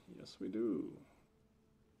key. Yes, we do.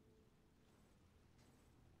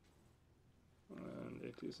 And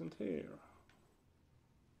it isn't here.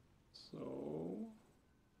 So,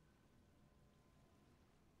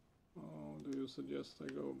 how do you suggest I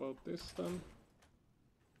go about this then?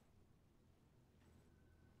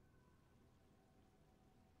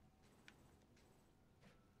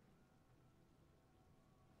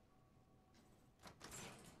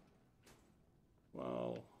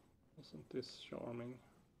 Wow, wasn't this charming?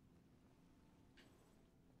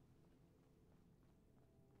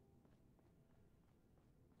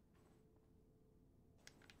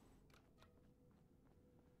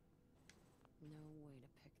 No way to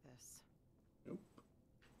pick this. Yep.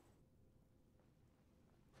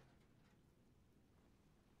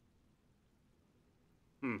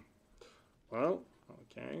 Well,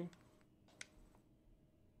 okay.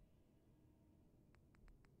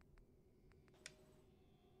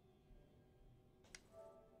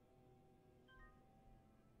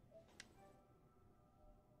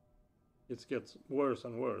 It gets worse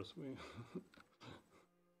and worse.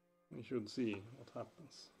 We should see what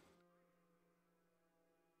happens.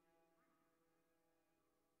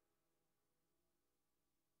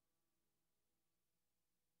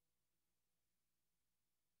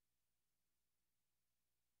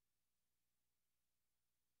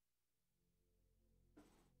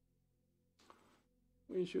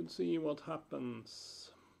 We should see what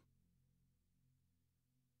happens.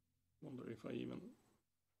 Wonder if I even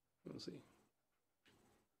will see.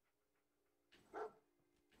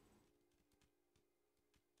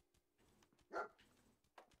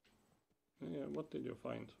 Yeah, what did you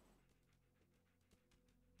find?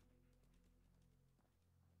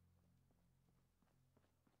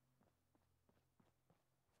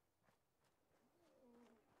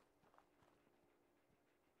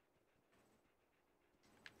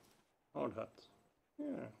 Hard hat.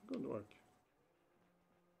 Yeah, good work.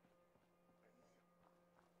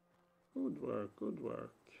 Good work, good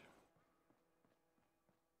work.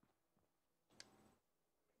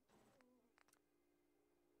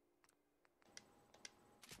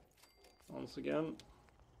 Once again,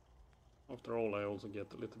 after all, I also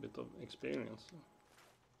get a little bit of experience.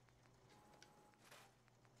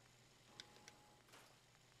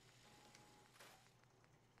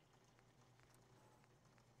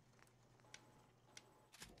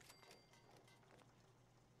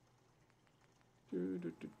 Do,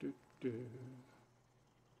 do, do, do, do. Do,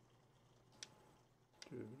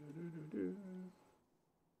 do, do, do, do.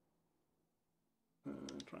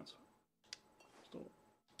 Transfer. Store.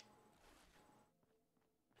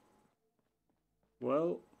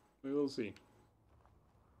 Well, we will see.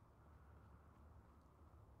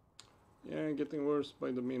 Yeah, getting worse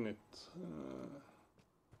by the minute.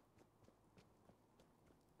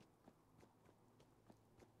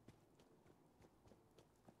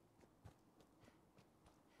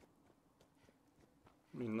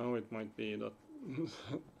 I mean, now it might be that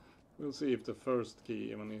we'll see if the first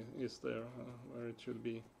key even is there where it should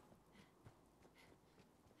be.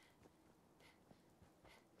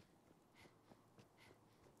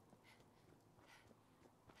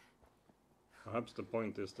 Perhaps the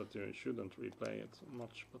point is that you shouldn't replay it so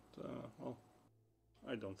much, but well,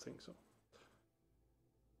 I don't think so.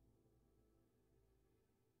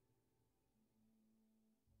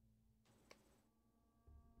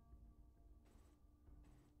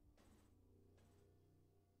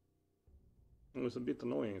 It was a bit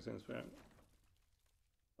annoying since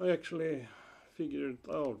I actually figured it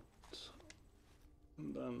out,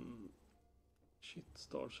 and then shit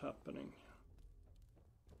starts happening.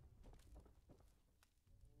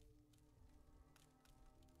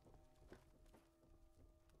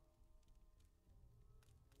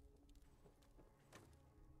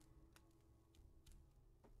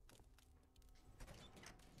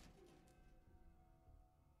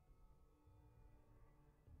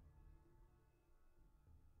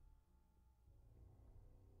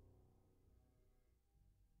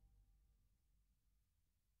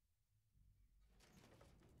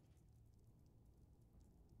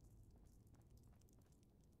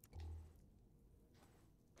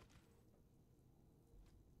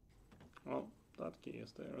 Well, that key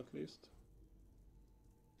is there at least.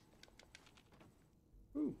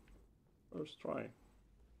 Ooh, first try.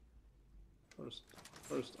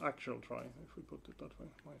 First actual try, if we put it that way.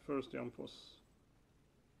 My first jump was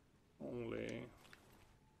only...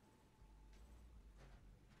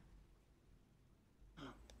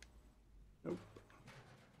 Nope.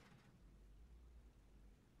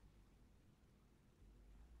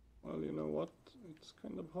 Well, you know what? It's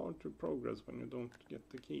kind of hard to progress when you don't get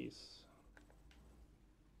the keys.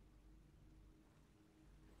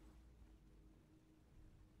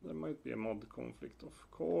 There might be a mod conflict,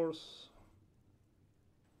 of course.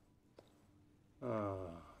 Ah,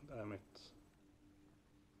 damn it.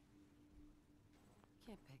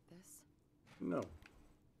 Can't pick this. No,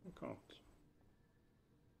 I can't.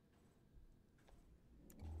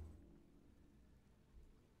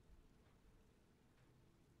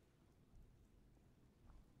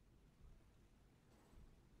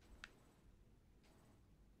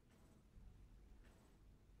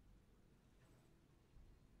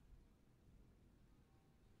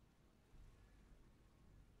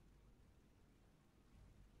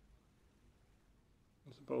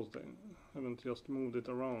 I suppose they haven't just moved it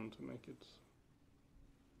around to make it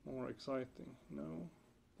more exciting. No,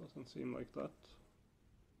 doesn't seem like that.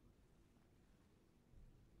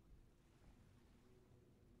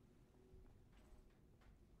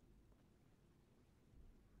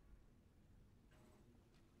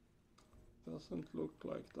 Doesn't look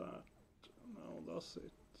like that. Now does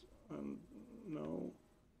it? And no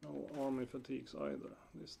army fatigues either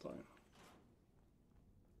this time.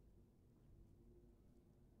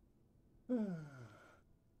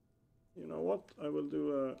 You know what? I will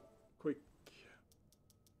do a quick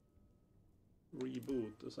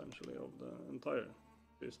reboot essentially of the entire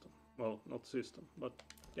system. Well, not system, but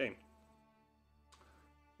game.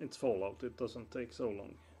 It's Fallout, it doesn't take so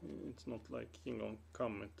long. It's not like Kingdom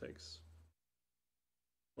Come, it takes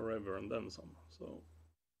forever and then some. So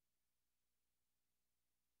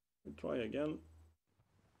we try again.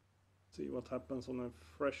 See what happens on a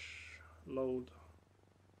fresh load.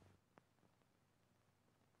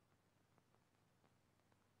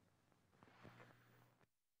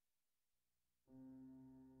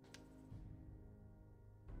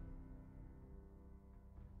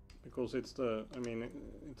 Because it's the, I mean,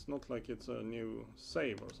 it's not like it's a new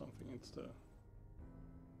save or something, it's the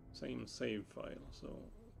same save file, so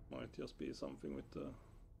it might just be something with the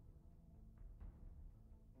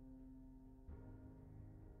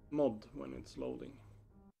mod when it's loading.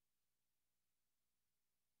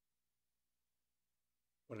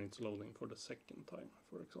 When it's loading for the second time,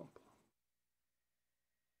 for example.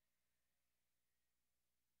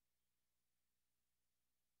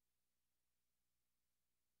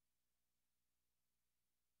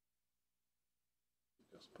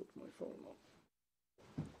 Just put my phone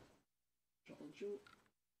on charging.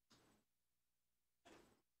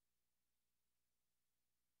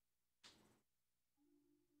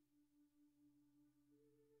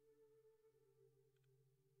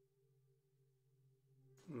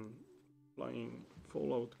 Flying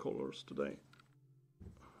Fallout colors today.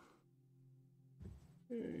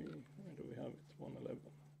 Where do we have it? 111.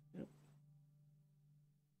 Yeah.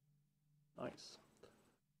 Nice.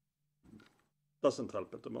 Doesn't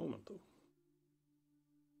help at the moment though.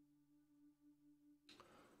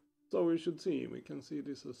 So we should see, we can see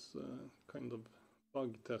this as kind of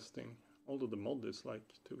bug testing, although the mod is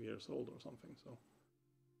like 2 years old or something, so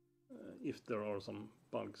if there are some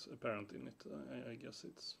bugs apparent in it, I guess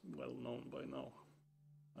it's well known by now.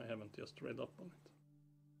 I haven't just read up on it.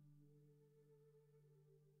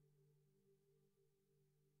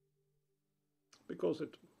 Because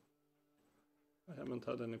I haven't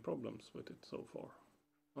had any problems with it so far,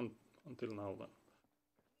 until now then.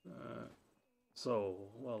 So,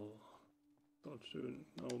 well, don't you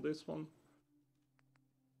know this one?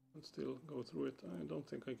 Let's still go through it. I don't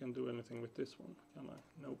think I can do anything with this one, can I?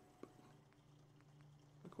 Nope.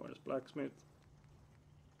 Requires blacksmith.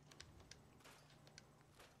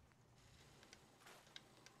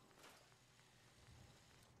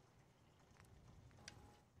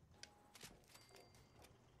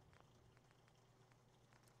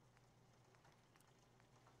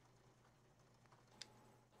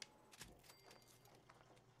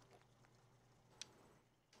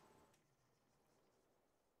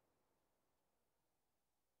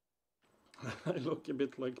 I look a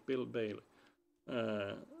bit like Bill Bailey.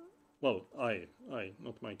 Well, I,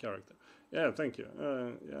 not my character. Yeah, thank you.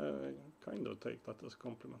 Yeah, I kind of take that as a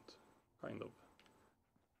compliment. Kind of.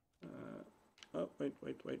 Oh, wait.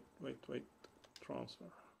 Transfer.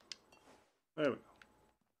 There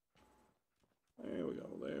we go.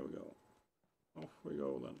 There we go. Off we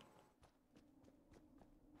go then.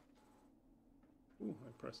 Ooh,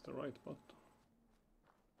 I pressed the right button.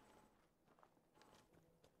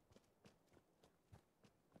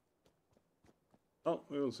 Oh,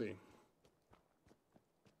 we will see.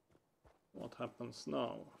 What happens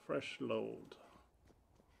now? Fresh load.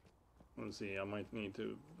 We'll see, I might need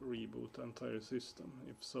to reboot the entire system.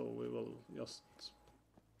 If so, we will just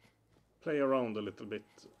play around a little bit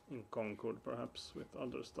in Concord, perhaps, with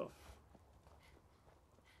other stuff.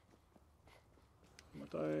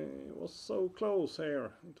 But I was so close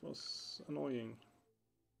here, it was annoying.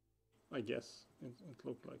 I guess, it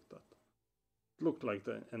looked like that. It looked like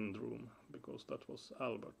the end room, because that was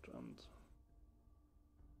Albert, and...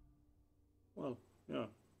 Well, yeah,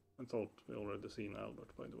 I thought we already seen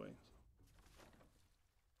Albert, by the way.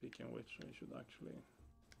 Speaking of which, I should actually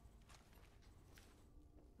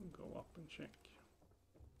go up and check.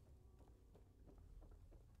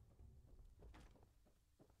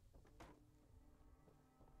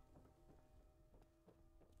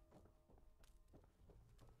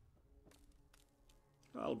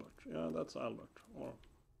 Albert, yeah, that's Albert, or,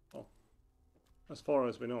 well, as far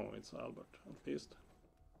as we know, it's Albert, at least.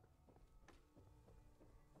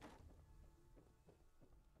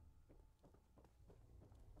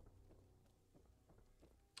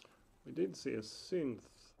 We did see a synth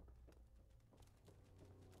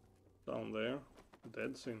down there, a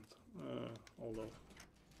dead synth, although...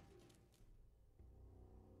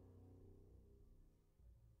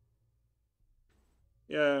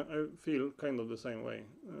 Yeah, I feel kind of the same way.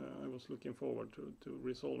 I was looking forward to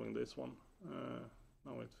resolving this one.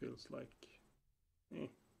 Now it feels like...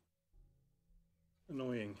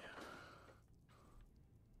 annoying.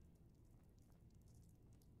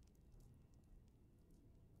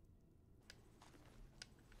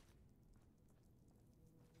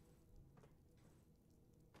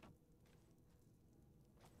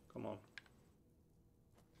 Come on.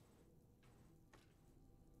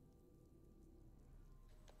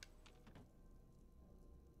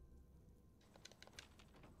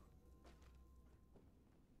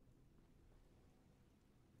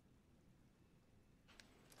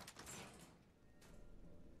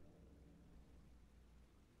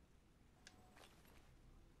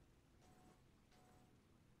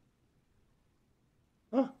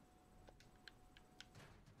 Ah!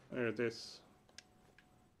 There it is.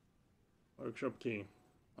 Workshop key.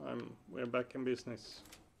 We're back in business.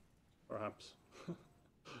 Perhaps.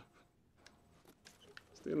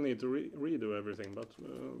 Still need to redo everything, but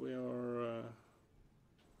we are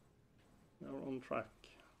on track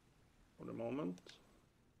for the moment.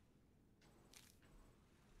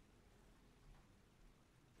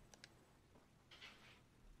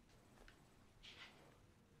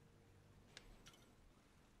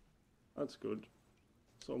 That's good.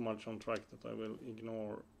 So much on track that I will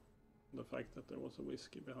ignore the fact that there was a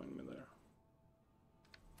whiskey behind me there.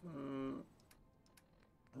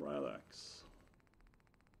 Radax.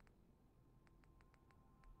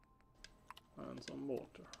 And some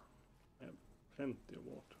water. I have plenty of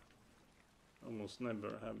water. Almost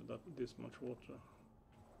never have this much water.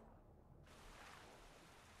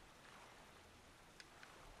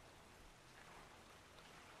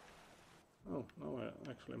 Oh, now I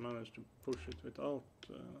actually managed to push it without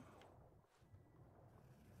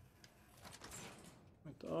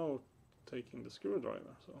taking the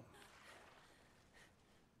screwdriver, so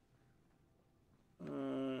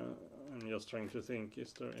I'm just trying to think,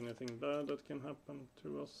 is there anything bad that can happen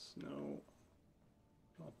to us? No,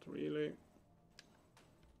 not really.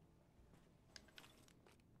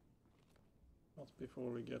 Not before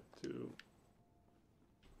we get to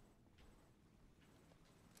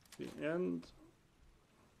the end.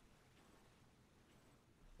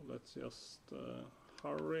 Let's just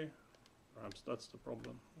hurry. Perhaps that's the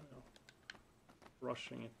problem. We are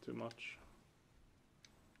rushing it too much.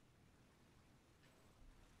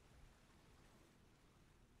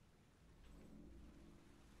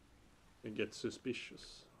 We get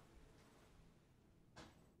suspicious.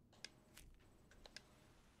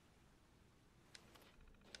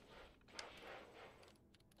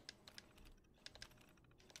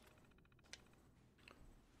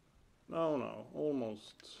 No,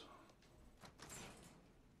 almost.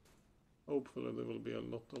 Hopefully there will be a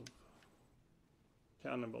lot of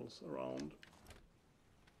cannibals around.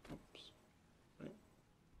 Oops. Okay.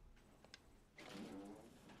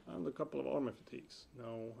 And a couple of armor fatigues.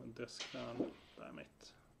 No, a desk fan. Damn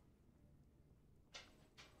it.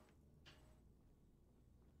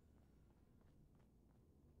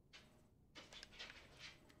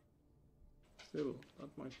 Still,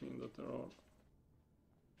 that might mean that there are...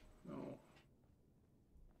 No.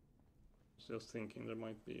 Just thinking there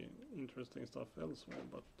might be interesting stuff elsewhere,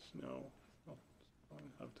 but no, not. I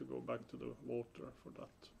have to go back to the water for that,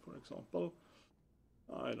 for example.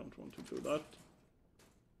 I don't want to do that.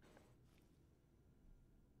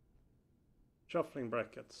 Shuffling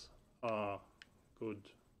brackets. Ah, good.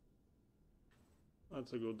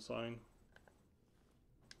 That's a good sign.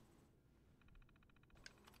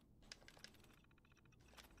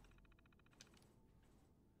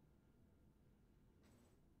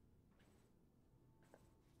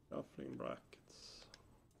 Shuffling brackets.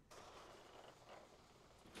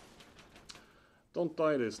 Don't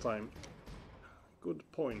die this time. Good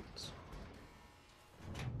point.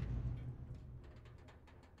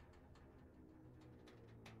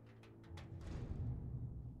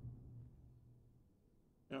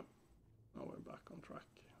 Yeah, now we're back on track.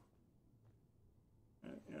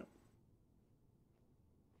 Yeah.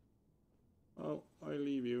 Well, I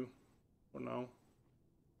leave you for now.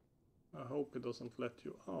 I hope it doesn't let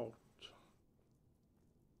you out.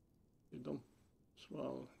 You don't,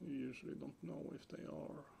 well, you usually don't know if they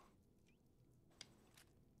are.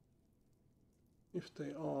 If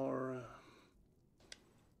they are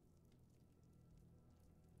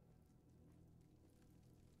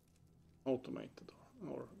automated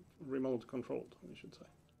or remote controlled, we should say.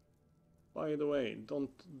 By the way,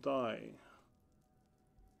 don't die.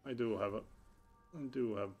 I do have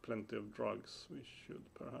plenty of drugs. We should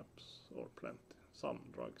perhaps, or some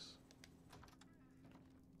drugs.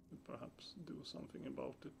 Perhaps do something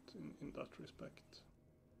about it in that respect.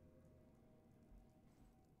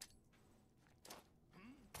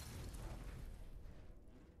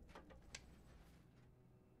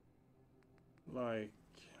 Like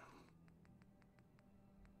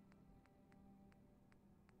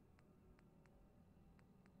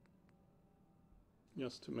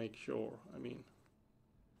just to make sure, I mean.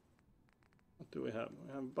 What do we have?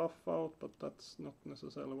 We have buff out, but that's not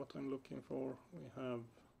necessarily what I'm looking for. We have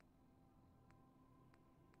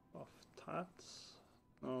buff tats.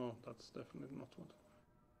 No, that's definitely not what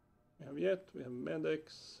we have yet. We have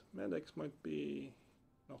medics. Medics might be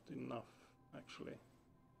not enough, actually.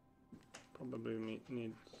 Probably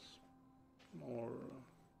needs more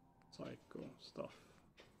psycho stuff.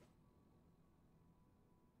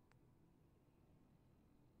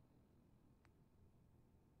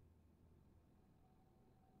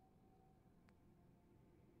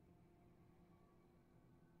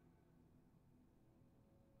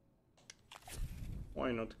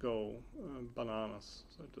 Why not go bananas,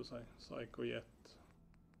 so to say, psycho yet?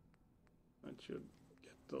 That should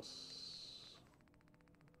get us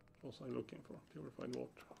what was I looking for? Purified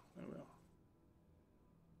water. There we are.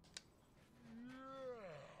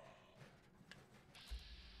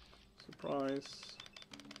 Surprise.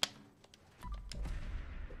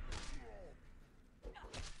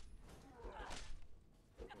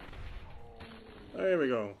 There we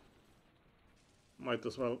go. Might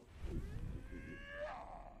as well.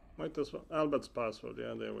 Albert's password,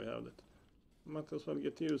 yeah, there we have it. Might as well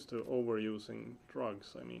get used to overusing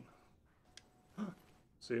drugs, I mean.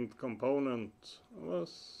 Synth component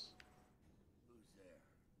was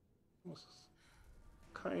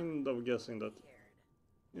kind of guessing that.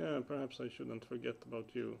 Yeah, perhaps I shouldn't forget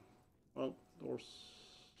about you. Well, Doors,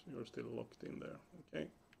 you're still locked in there. Okay.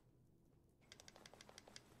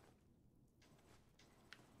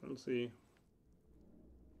 We'll see.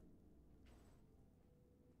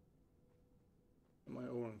 Am I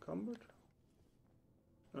over encumbered?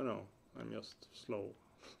 No, I'm just slow.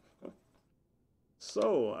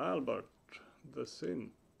 So, Albert, the synth.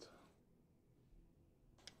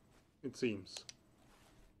 It seems.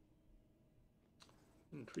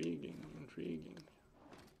 Intriguing, intriguing.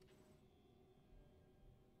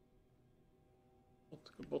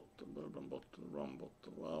 Vodka bottle, bourbon bottle, rum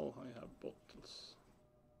bottle. Well, I have bottles.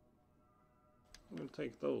 We'll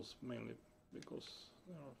take those mainly because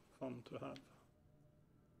they are fun to have.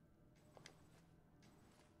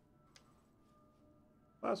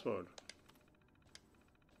 Password.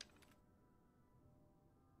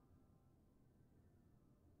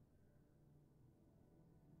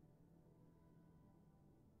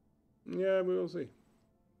 Yeah, we will see.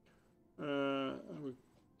 I will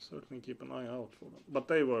certainly keep an eye out for them. But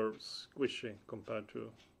they were squishy compared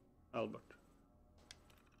to Albert.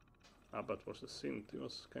 Albert was a synth, he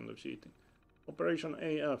was kind of cheating. Operation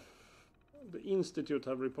AF. The Institute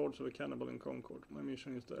have reports of a cannibal in Concord. My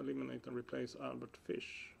mission is to eliminate and replace Albert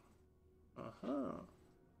Fish. Aha.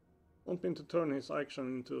 Want me to turn his action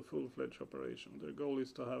into a full-fledged operation. Their goal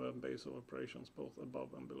is to have a base of operations both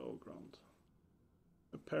above and below ground.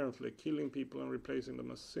 Apparently, killing people and replacing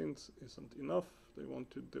them as synths isn't enough. They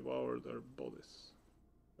want to devour their bodies.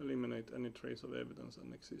 Eliminate any trace of evidence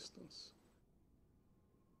and existence.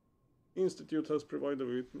 Institute has provided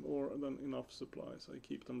with more than enough supplies. I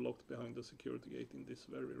keep them locked behind the security gate in this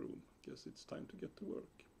very room. Guess it's time to get to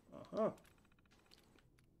work. Aha!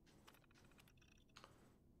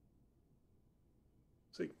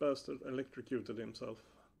 Sick bastard electrocuted himself.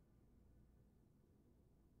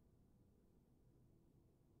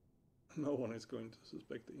 No one is going to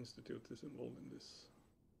suspect the Institute is involved in this.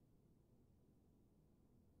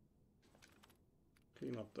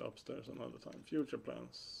 Clean up the upstairs another time. Future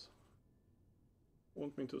plans.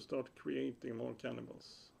 Want me to start creating more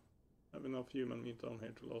cannibals. Have enough human meat down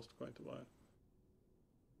here to last quite a while.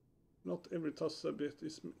 Not every test subject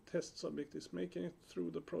is making it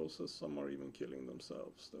through the process. Some are even killing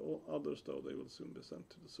themselves. The others, though, they will soon be sent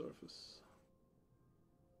to the surface.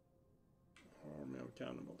 Army of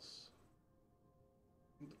cannibals.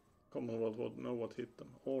 Commonwealth would know what hit them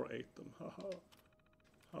or ate them. Haha.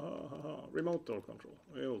 Haha, haha. Remote door control.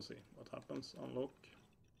 We'll see what happens. Unlock.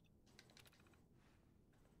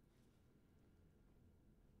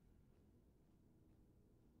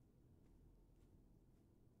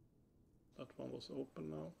 That one was open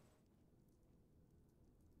now.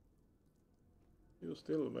 You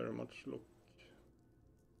still very much look,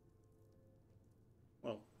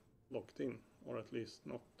 well, locked in, or at least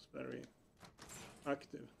not very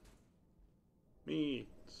active. Meat,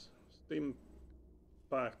 stim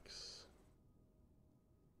packs,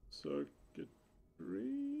 circuitry,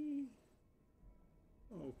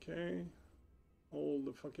 okay, all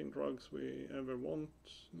the fucking drugs we ever want,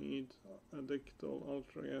 need, Addictol,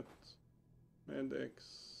 Ultrajet,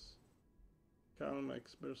 Medex,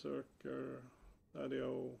 Calmex, Berserker,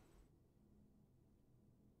 Daddy-O.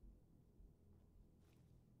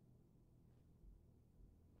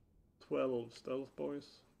 $12 stealth boys,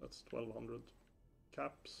 that's 1200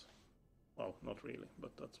 caps. Well, not really,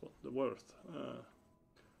 but that's what the worth.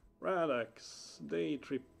 Radax, Day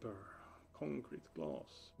Tripper, concrete,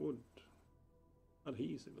 glass, wood,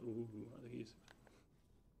 adhesive, ooh, adhesive.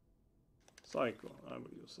 Psycho, I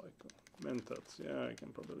will use Psycho. Mentats, yeah, I can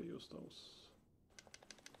probably use those.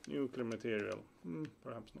 Nuclear material,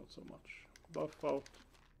 perhaps not so much. Buff out,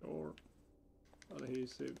 sure.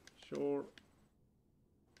 Adhesive, sure.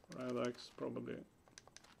 Radax, probably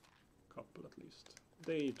a couple at least.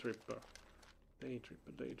 Day Tripper. Day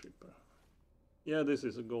Tripper, Day Tripper. Yeah, this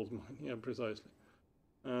is a gold mine, yeah, precisely.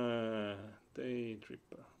 Day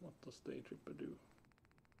Tripper, what does Day Tripper do?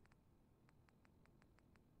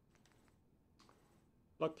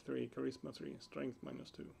 Luck 3, Charisma 3, Strength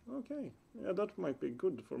 -2. Okay, yeah, that might be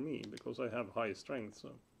good for me, because I have high strength,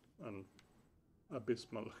 so, and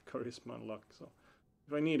abysmal Charisma and Luck, so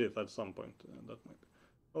if I need it at some point, that might be.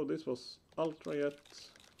 Oh, this was Ultrajet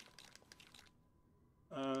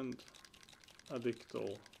and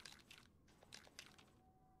Addictol.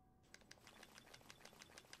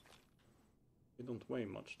 They don't weigh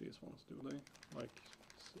much, these ones, do they? Like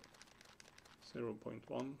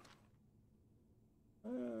 0.1.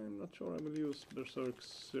 I'm not sure I will use Berserk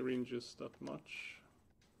syringes that much.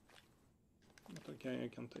 But okay, I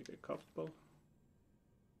can take a couple.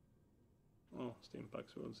 Oh, steam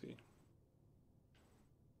packs, we'll see.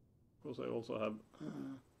 Because I also have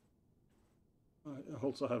I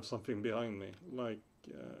also have something behind me, like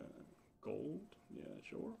gold. Yeah,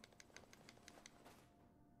 sure.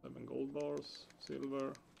 7 gold bars,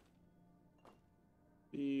 silver,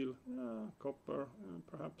 steel, yeah, copper,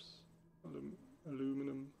 perhaps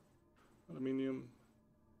aluminum, aluminium,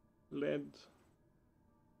 lead.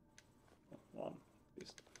 One, at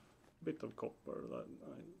least. A bit of copper. That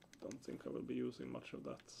I don't think I will be using much of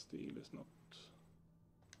that. Steel is not.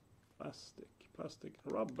 Plastic,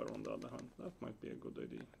 rubber on the other hand, that might be a good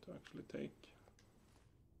idea to actually take.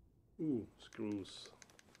 Ooh, screws.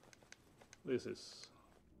 This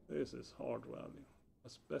is hard value.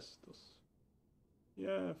 Asbestos.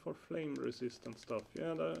 Yeah, for flame resistant stuff.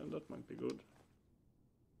 Yeah, that might be good.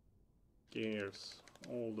 Gears.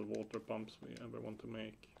 All the water pumps we ever want to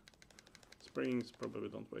make. Springs probably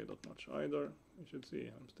don't weigh that much either. You should see,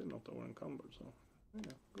 I'm still not over encumbered, so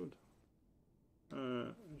yeah, good.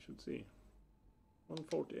 You should see.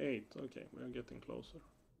 148, okay, we are getting closer.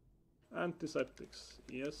 Antiseptics,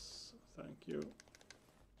 yes, thank you.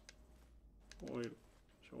 Oil,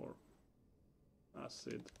 sure.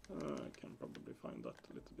 Acid, I can probably find that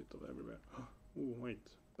a little bit of everywhere. Oh, wait,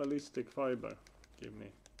 ballistic fiber, give me.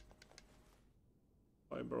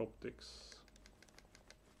 Fiber optics.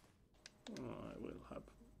 I will have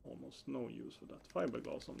almost no use for that.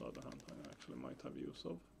 Fiberglass on the other hand, I actually might have use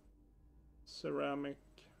of. Ceramic.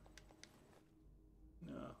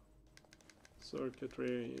 Yeah.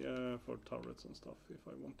 Circuitry, yeah, for turrets and stuff if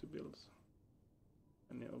I want to build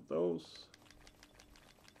any of those.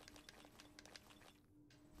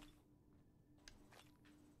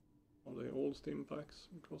 Are they all stim packs?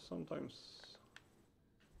 Because sometimes,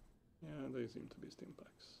 yeah, they seem to be stim packs.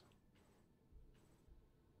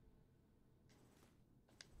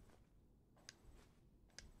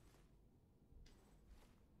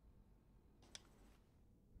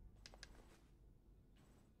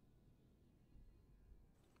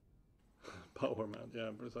 Power man,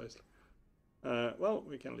 yeah, precisely. Well,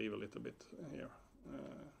 we can leave a little bit here.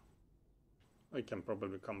 I can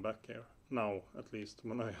probably come back here now, at least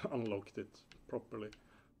when I unlocked it properly.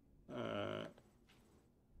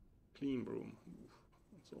 Clean broom. Oof,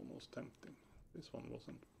 it's almost tempting. This one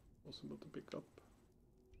wasn't possible to pick up.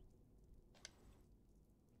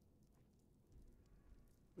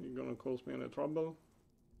 Are you gonna cause me any trouble?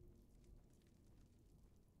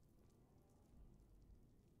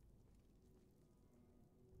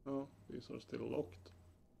 No, these are still locked.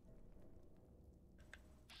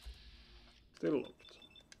 Still locked.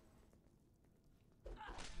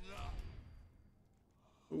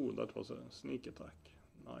 Ooh, that was a sneak attack.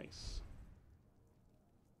 Nice.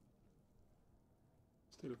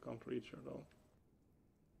 Still can't reach her though.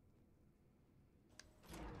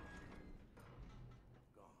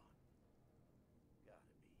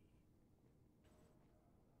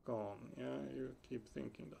 Gone. Yeah, you keep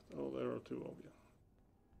thinking that. Oh, there are 2 of you.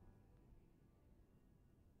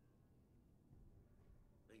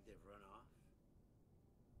 Think they've run off?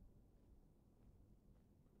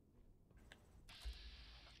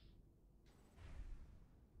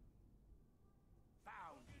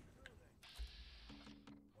 Found!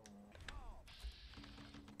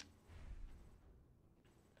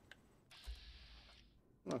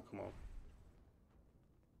 Oh, come on.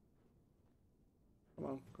 Come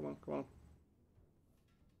on, come on, come on.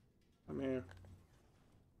 I'm here.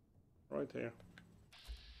 Right here.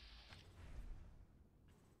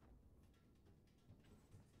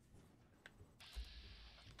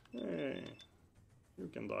 Hey, you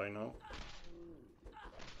can die now.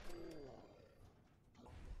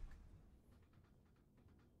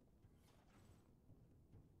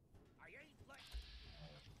 I ain't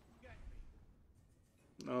letting you get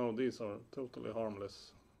me. No, these are totally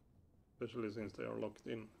harmless. Especially since they are locked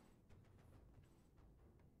in.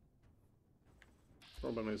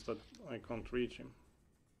 Problem is that I can't reach him.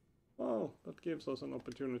 Well, that gives us an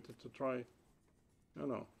opportunity to try...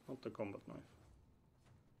 No, not the combat knife.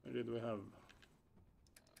 Where did we have?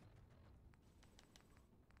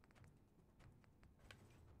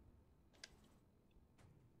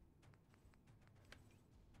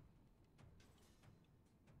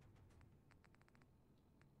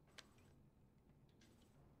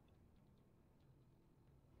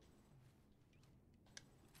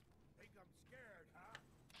 Think I'm scared, huh?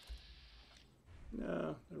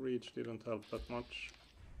 Yeah, the reach didn't help that much.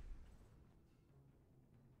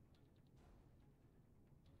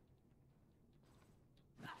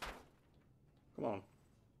 Come on.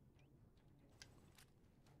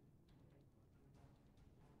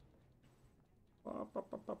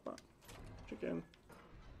 Chicken.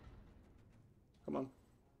 Come on.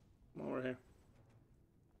 Come over here.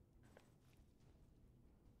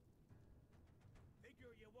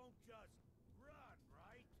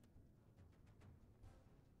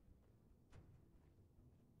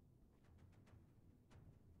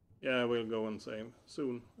 Yeah, we'll go and save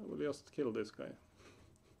soon. I will just kill this guy.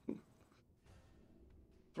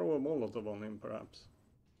 Throw a Molotov on him, perhaps.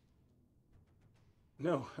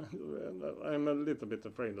 No, I'm a little bit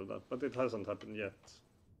afraid of that, but it hasn't happened yet.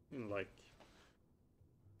 In like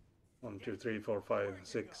 1, 2, 3, 4, 5,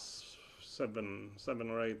 6, 7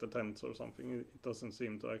 or 8 attempts or something. It doesn't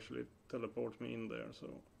seem to actually teleport me in there, so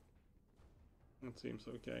it seems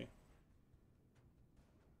okay.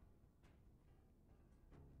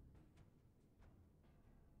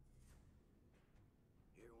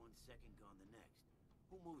 Here 1 second, gone the next.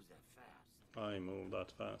 Who moves that fast? I move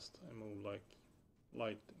that fast. I move like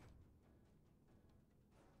lightning.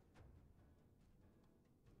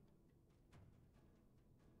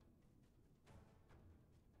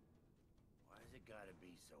 Why's it gotta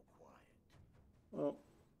be so quiet? Oh,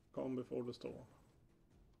 calm before the storm.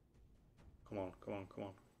 Come on, come on, come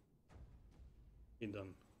on.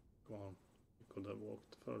 Hidden. Come on. We could have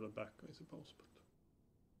walked further back, I suppose, but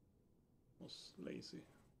was lazy.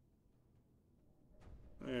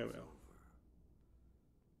 There we are.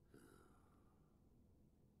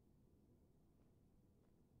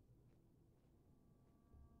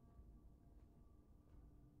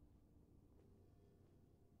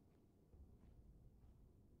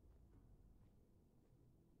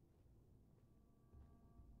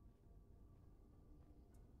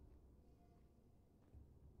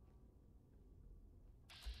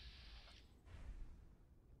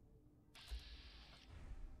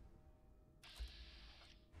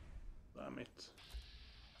 Damn it.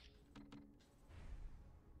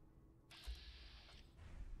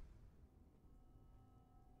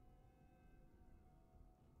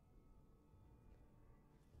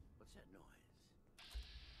 What's that noise?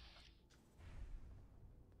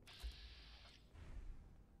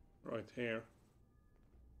 Right here.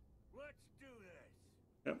 Let's do this!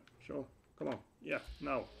 Yep, sure. Come on. Yeah,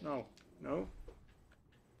 no, no, no.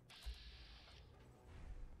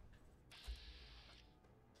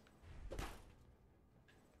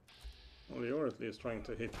 Well, you're at least trying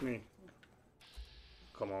to hit me.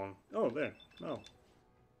 Come on. Oh, there. No.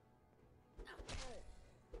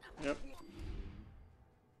 Yep.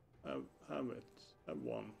 Have it. Have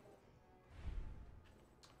one.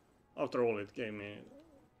 After all, it gave me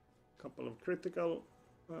a couple of critical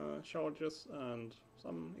charges and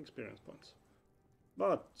some experience points.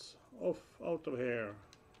 But off out of here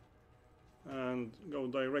and go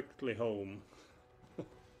directly home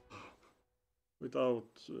without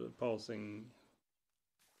passing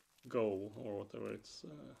go or whatever it's.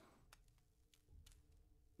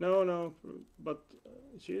 No, but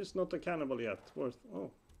she is not a cannibal yet. Worth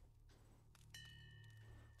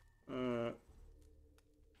a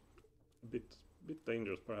bit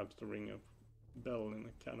dangerous perhaps to ring a bell in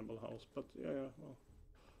a cannibal house, but yeah, well,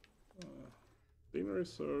 dinner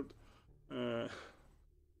is served.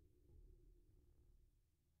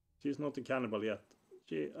 She's not a cannibal yet.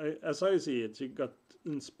 As I see it, she got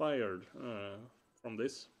inspired from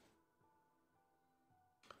this.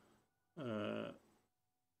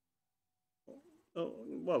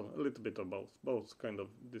 Well, a little bit of both kind of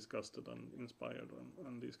disgusted and inspired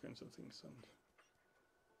and these kinds of things, and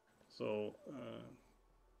so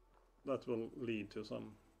that will lead to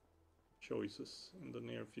some choices in the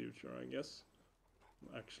near future, I guess.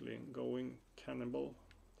 Actually going cannibal,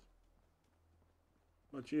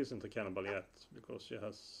 but she isn't a cannibal yet because she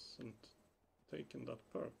hasn't taken that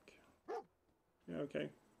perk. Yeah, okay.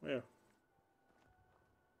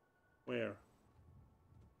 Where?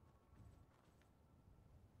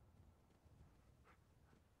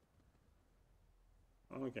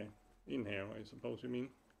 Okay, in here, I suppose you mean.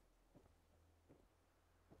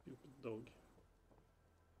 Stupid dog.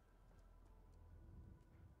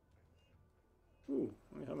 Ooh,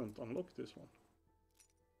 I haven't unlocked this one.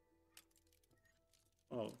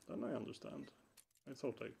 Oh, then I understand. I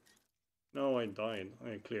thought I... No, I died.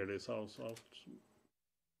 I cleared this house out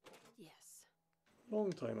Yes.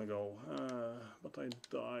 long time ago, but I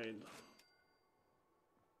died.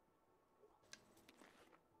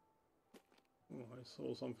 Oh, I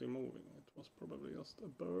saw something moving. It was probably just a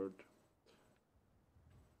bird.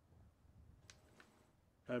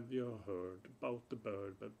 Have you heard about the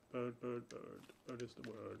bird? Bird. Bird is the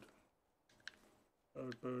word.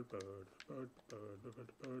 Bird.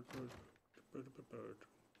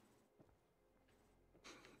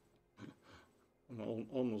 I'm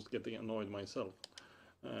almost getting annoyed myself.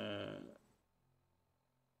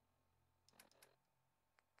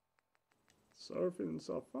 Surfing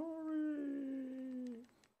safari.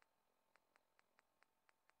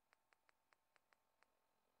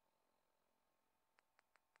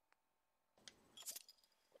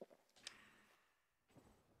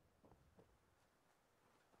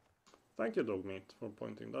 Thank you, dog meat, for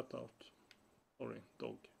pointing that out. Sorry,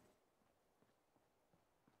 dog.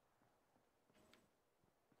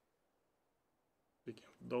 Speaking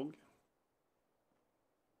of dog.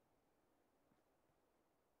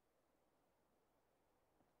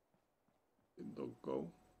 Did dog go?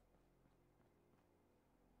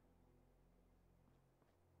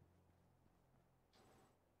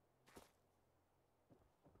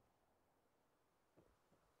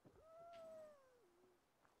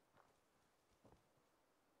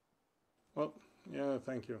 Well, yeah,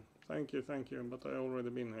 thank you. Thank you, but I already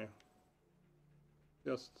been here.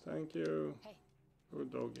 Just thank you. Hey.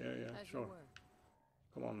 Good dog, yeah, As you sure. were.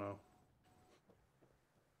 Come on now.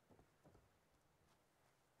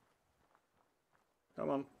 Come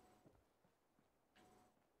on.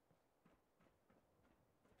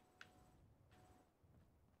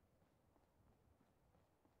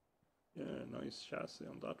 Yeah, nice chassis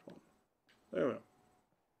on that one. There we are.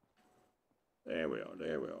 There we are,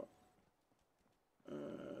 there we are.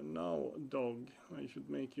 Now, dog, I should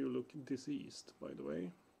make you look diseased, by the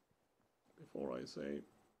way, before I say.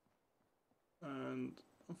 And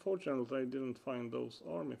unfortunately, I didn't find those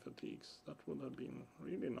army fatigues. That would have been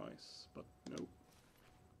really nice, but no.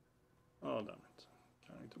 Oh, damn it.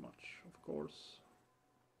 Carrying too much, of course.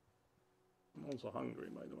 I'm also hungry,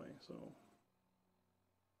 by the way, so...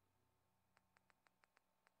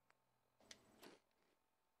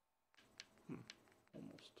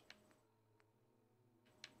 almost.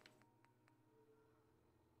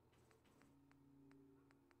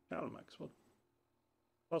 Calmax, what?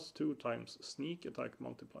 +2 times sneak attack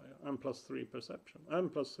multiplier, and +3 perception, and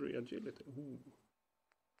 +3 agility. Ooh,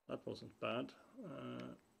 that wasn't bad.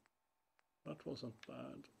 That wasn't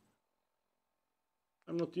bad.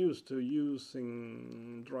 I'm not used to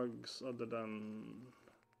using drugs other than,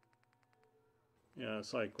 yeah,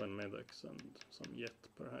 psycho and medics and some yet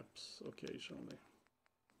perhaps occasionally.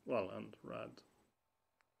 Well, and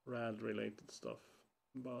rad related stuff,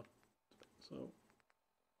 but so.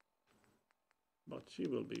 But she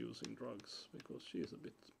will be using drugs because she is a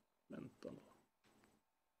bit mental,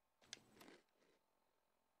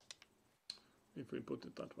 if we put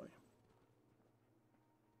it that way.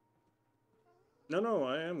 No,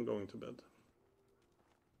 I am going to bed.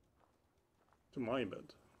 To my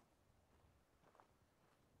bed.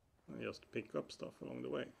 I just pick up stuff along the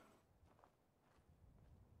way.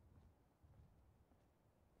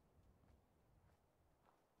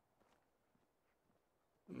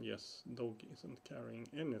 Yes, dog isn't carrying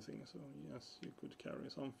anything, so yes, you could carry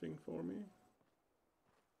something for me.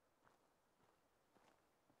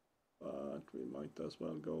 But we might as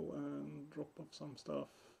well go and drop off some stuff.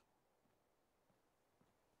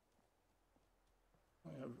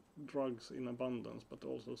 I have drugs in abundance, but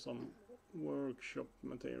also some workshop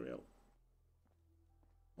material.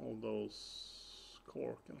 All those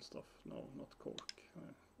cork and stuff. No, not cork.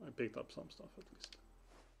 I picked up some stuff at least.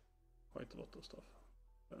 Quite a lot of stuff,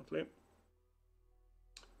 apparently.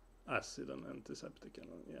 Acid and antiseptic, and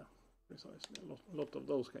yeah, precisely. A lot of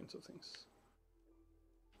those kinds of things.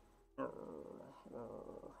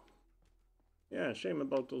 Yeah, shame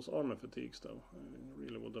about those armor fatigues though. I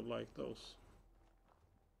really would have liked those.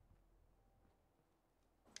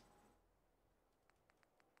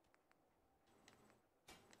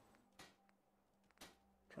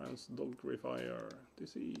 Transdogrifier,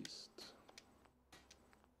 deceased.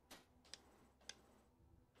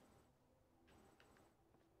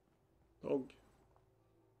 Dog.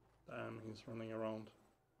 Damn, he's running around.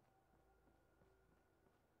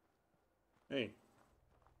 Hey.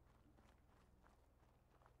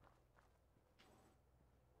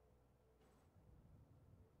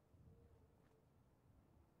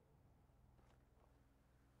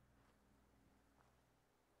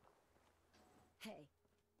 Hey.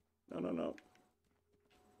 No.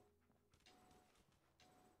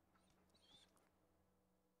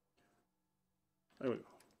 There we go.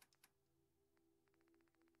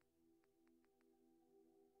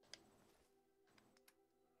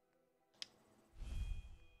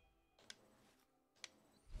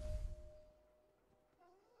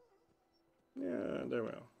 Yeah, there we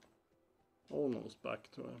are. Almost back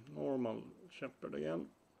to a normal shepherd again.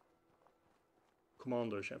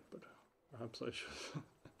 Commander Shepherd. Perhaps I should.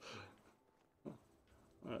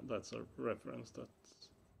 That's a reference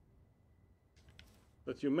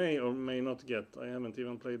that you may or may not get. I haven't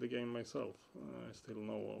even played the game myself. I still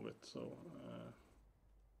know of it, so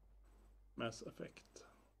Mass Effect.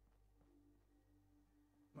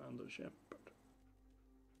 Commander Shepherd.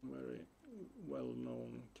 Very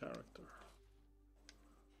well-known character.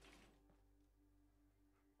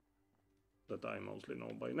 That I mostly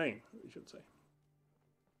know by name, we should say.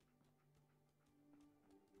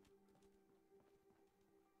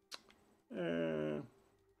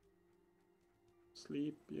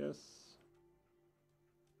 Sleep, yes.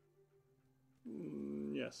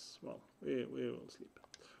 Yes, well, we will sleep.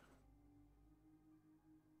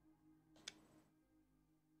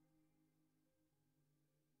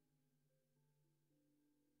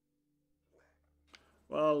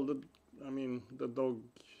 Well, the dog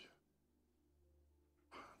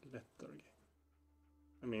lethargy.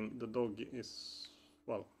 I mean, the dog is,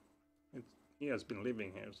 well, he has been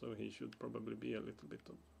living here, so he should probably be a little bit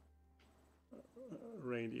of,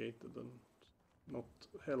 radiated and not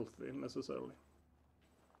healthy necessarily.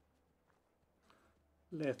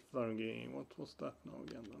 Lethargy, what was that now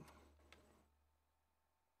again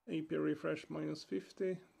then? AP refresh minus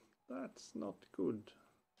 50, that's not good.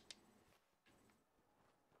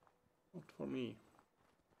 Not for me.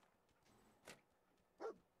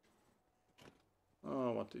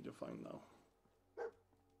 Oh, what did you find now?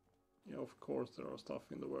 Yeah, of course there are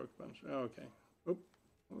stuff in the workbench. Yeah, okay. Oop,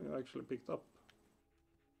 we actually picked up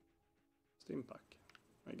Steam Pack,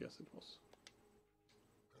 I guess it was.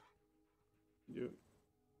 Yeah,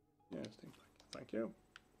 Steam Pack. Thank you.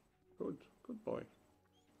 Good boy.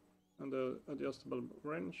 And the adjustable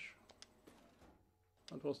wrench.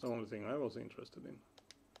 That was the only thing I was interested in.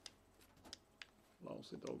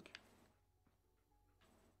 Lousy dog.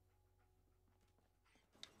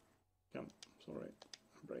 Sorry,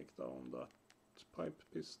 break down that pipe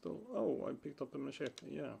pistol. Oh, I picked up a machete,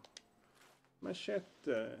 yeah.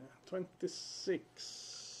 Machete,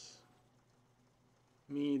 26.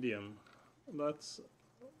 Medium. That's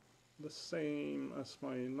the same as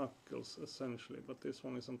my knuckles, essentially, but this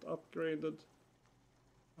one isn't upgraded.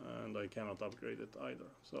 And I cannot upgrade it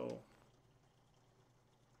either, so...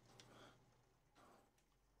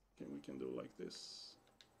 Okay, we can do like this.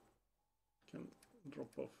 Can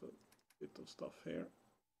drop off a bit of stuff here.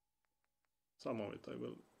 Some of it I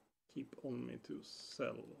will keep on me to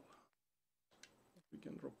sell. We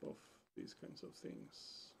can drop off these kinds of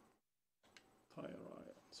things. Tire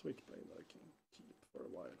iron, switchblade I can keep for a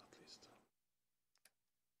while at least.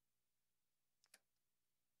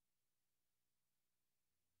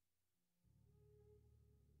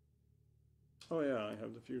 Oh yeah, I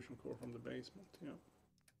have the fusion core from the basement, yeah.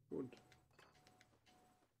 Good.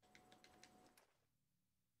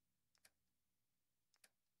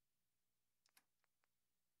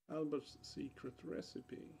 Albert's secret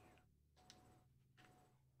recipe.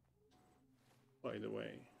 By the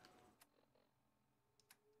way.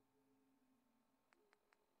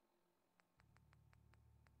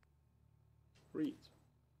 Read.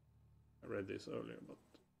 I read this earlier, but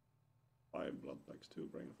 5 blood packs, 2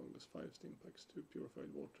 brain fungus, 5 steam packs, 2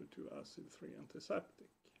 purified water, 2 acid, 3 antiseptic.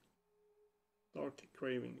 Dark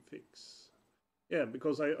craving fix. Yeah,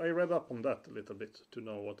 because I read up on that a little bit to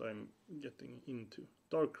know what I'm getting into.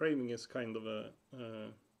 Dark craving is kind of a...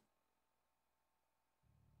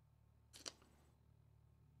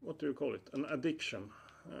 what do you call it? An addiction,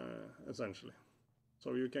 essentially.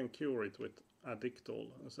 So you can cure it with addictol,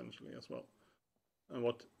 essentially, as well. And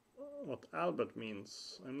what Albert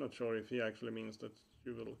means, I'm not sure if he actually means that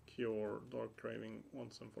you will cure dark craving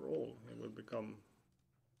once and for all. He will become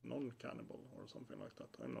non-cannibal or something like that.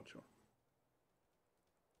 I'm not sure.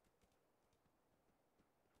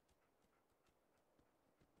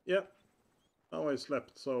 Yeah, now I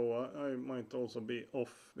slept, so I might also be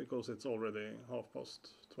off because it's already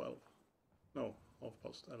 12:30. No,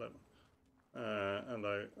 11:30. And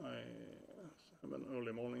I have an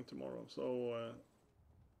early morning tomorrow, so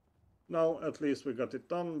now at least we got it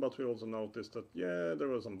done, but we also noticed that, yeah, there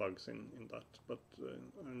were some bugs in that, but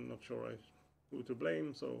I'm not sure who to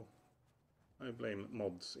blame, so I blame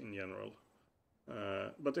mods in general.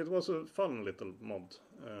 But it was a fun little mod,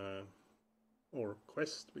 or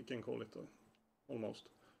quest, we can call it, almost.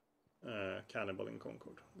 Cannibal in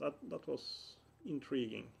Concord. That was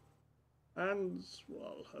intriguing. And,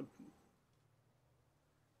 well,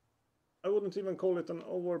 I wouldn't even call it an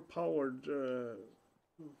overpowered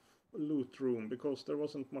loot room, because there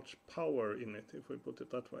wasn't much power in it, if we put it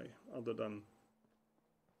that way, other than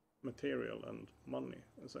material and money,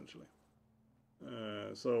 essentially.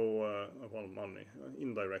 Well, money,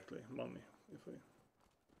 indirectly money, if we...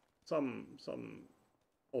 Some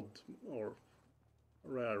odd or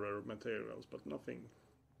rarer materials, but nothing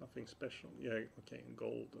special. Yeah, okay,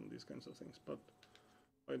 gold and these kinds of things, but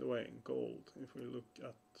by the way, gold, if we look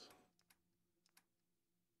at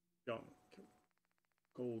junk,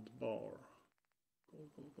 gold bar,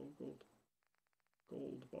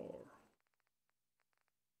 gold bar.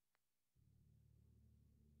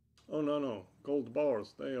 Oh no, gold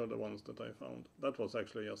bars, they are the ones that I found. That was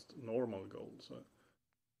actually just normal gold, so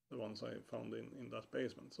the ones I found in that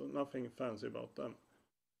basement, so nothing fancy about them.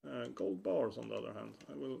 Gold bars, on the other hand,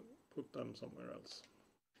 I will put them somewhere else,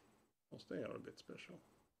 because they are a bit special.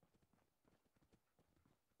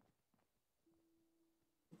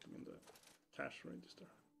 Put them in the cash register.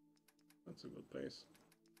 That's a good place.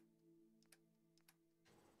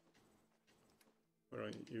 Where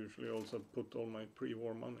I usually also put all my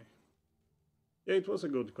pre-war money. Yeah, it was a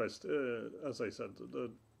good quest. As I said,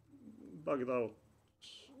 the bugged out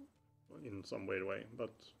in some weird way,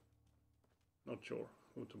 but not sure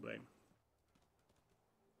who to blame.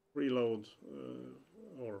 Reload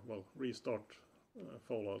or well, restart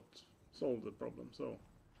Fallout solved the problem, so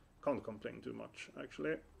can't complain too much.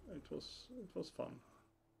 Actually, it was fun.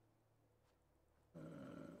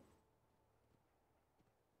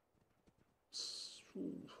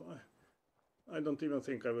 I don't even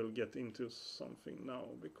think I will get into something now,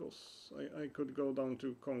 because I could go down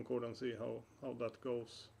to Concord and see how that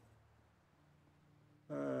goes.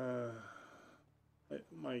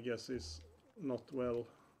 My guess is not well,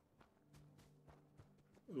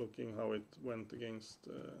 looking how it went against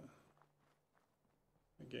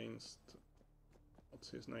what's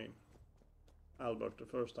his name, Albert, the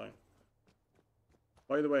first time.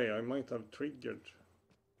 By the way, I might have triggered.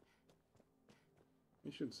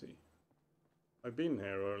 We should see. I've been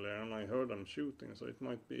here earlier and I heard them shooting, so it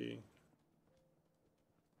might be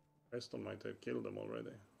Preston might have killed them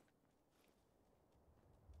already.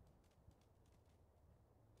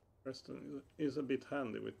 Preston is a bit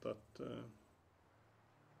handy with that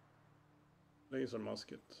laser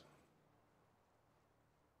musket.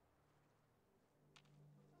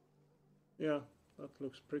 Yeah, that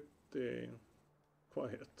looks pretty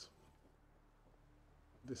quiet.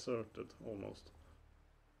 Deserted, almost.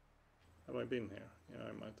 Have I been here? Yeah,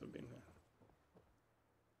 I might have been here.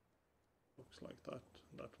 Looks like that.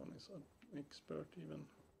 That one is an expert even.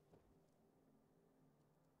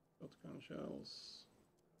 Shotgun shells.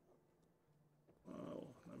 Well,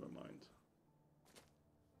 never mind.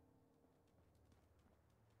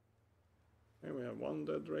 Here we have one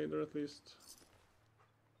dead raider at least.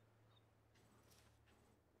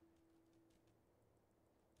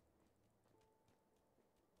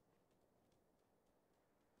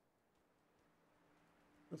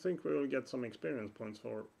 I think we will get some experience points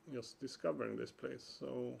for just discovering this place,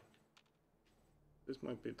 so this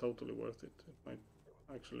might be totally worth it. It might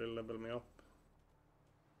actually level me up.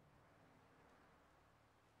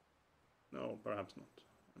 No, perhaps not.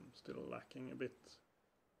 I'm still lacking a bit.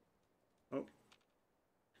 Oh.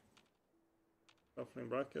 Shuffling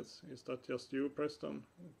brackets. Is that just you, Preston?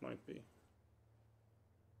 It might be.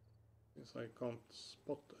 Since I can't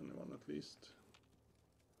spot anyone at least.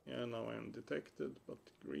 Yeah, now I am detected, but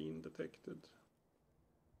green detected.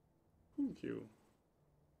 Q.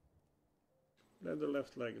 Leather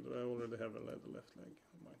left leg. Do I already have a leather left leg?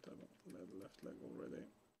 I might have a leather left leg already.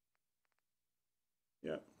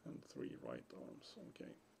 Yeah, and 3 right arms.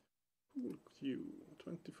 Okay. Cool Q.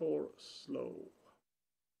 24 slow.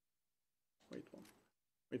 Wait one.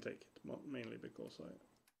 We take it, mainly because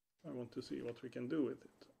I want to see what we can do with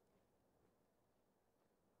it.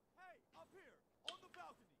 Hey, up here, on the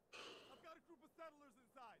balcony. I've got a group of settlers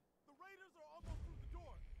inside. The raiders are almost through the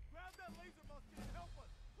door. Grab that laser musket and help us.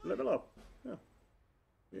 Please. Level up. Yeah.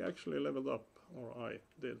 We actually leveled up, or I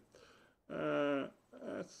did.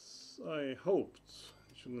 As I hoped.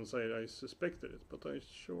 I shouldn't say I suspected it, but I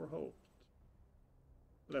sure hoped.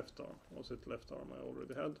 Left arm. Was it left arm I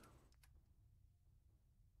already had?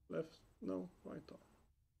 Left? No, right arm.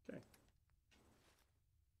 Okay.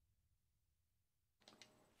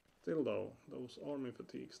 Still though, those army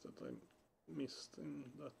fatigues that I missed in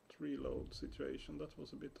that reload situation, that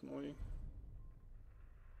was a bit annoying.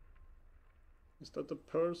 Is that a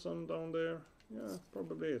person down there? Yeah,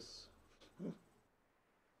 probably is.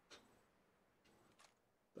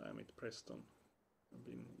 Damn it, Preston. I've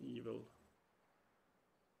been evil.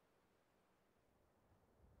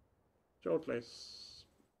 Short lace.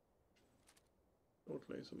 Short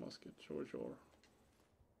laser musket, sure.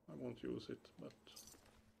 I won't use it, but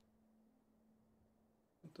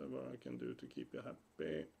whatever I can do to keep you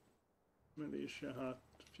happy. Militia hat,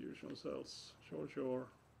 fusion cells, sure.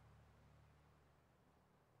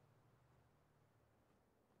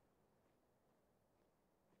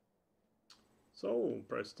 So,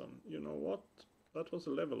 Preston, you know what? That was a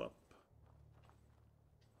level up.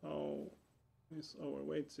 How is our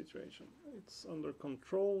weight situation? It's under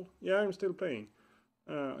control. Yeah, I'm still playing.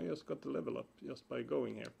 I just got the level up just by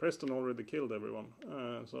going here. Preston already killed everyone,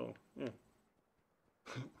 so yeah.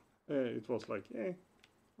 It was like, yeah,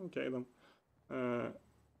 okay then.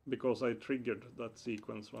 Because I triggered that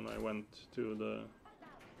sequence when I went to the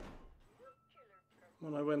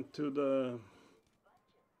when I went to the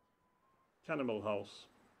cannibal house,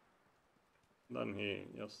 then he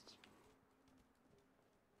just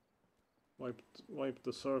wiped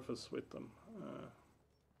the surface with them.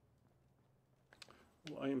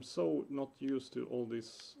 I am so not used to all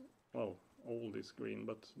this, well, all this green,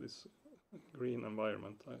 but this green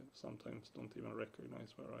environment. I sometimes don't even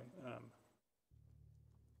recognize where I am.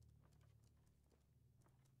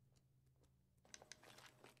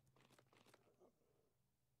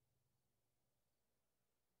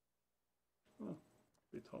 Well,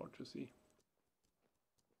 a bit hard to see.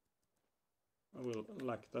 I will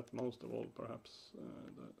lack that most of all, perhaps,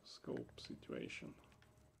 the scope situation.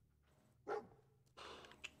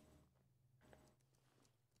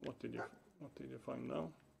 What did you find now?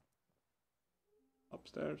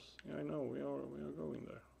 Upstairs? Yeah, I know we are going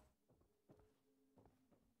there.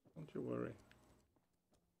 Don't you worry.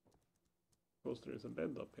 Because there is a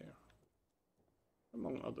bed up here,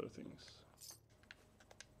 among other things.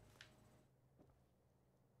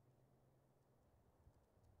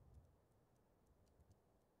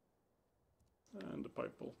 And the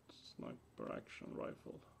pipe bolt sniper action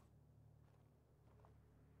rifle.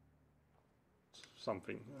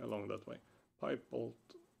 Something along that way. Pipe bolt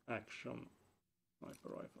action sniper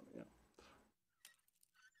rifle, yeah.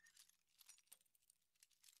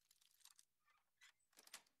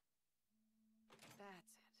 That's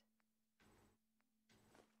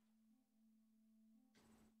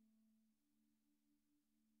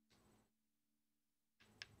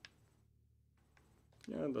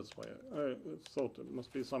it. Yeah, that's why I thought there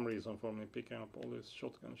must be some reason for me picking up all these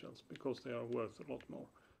shotgun shells, because they are worth a lot more.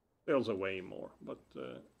 They also weigh more, but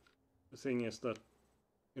the thing is that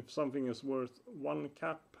if something is worth 1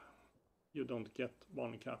 cap, you don't get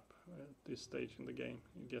 1 cap at this stage in the game.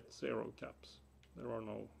 You get 0 caps. There are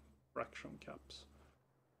no fraction caps.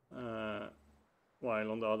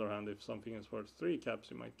 While on the other hand, if something is worth 3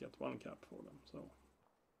 caps, you might get 1 cap for them. So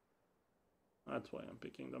that's why I'm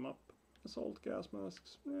picking them up. Assault gas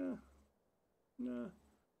masks, yeah.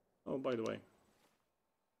 Oh, by the way.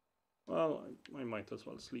 Well, I might as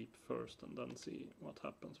well sleep first and then see what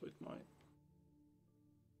happens with my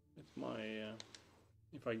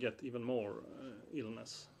if I get even more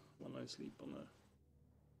illness when I sleep on a...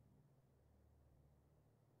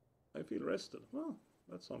 I feel rested. Well,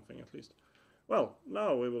 that's something at least. Well,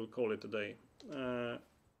 now we will call it a day.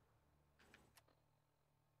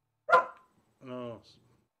 No,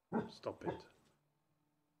 stop it.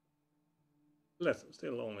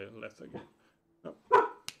 Still only left again. No.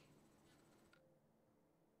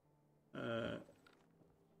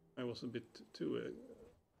 I was a bit too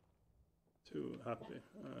happy.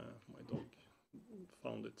 My dog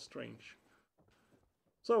found it strange.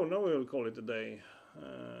 So now we will call it a day.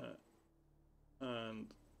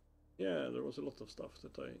 And yeah, there was a lot of stuff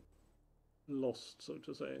that I lost, so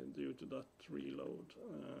to say, due to that reload.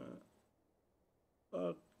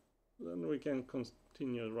 But then we can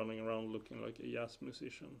continue running around looking like a jazz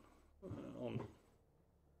musician on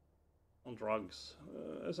drugs,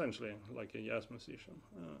 essentially like a jazz musician,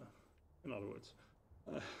 in other words,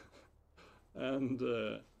 and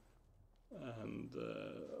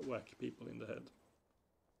whack people in the head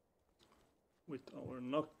with our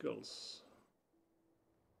knuckles.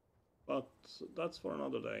 But that's for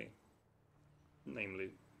another day,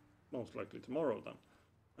 namely most likely tomorrow then,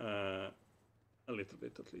 a little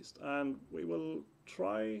bit at least, and we will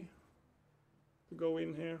try to go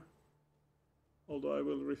in here. Although I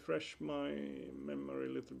will refresh my memory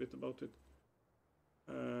a little bit about it,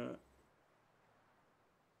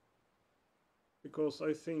 because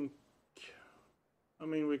I think, I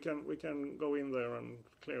mean, we can go in there and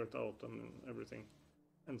clear it out and everything,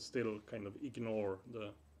 and still kind of ignore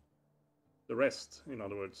the rest. In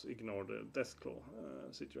other words, ignore the Deathclaw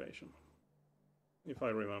situation, if I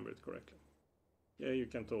remember it correctly. Yeah, you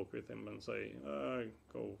can talk with him and say,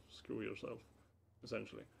 "Go screw yourself,"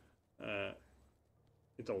 essentially.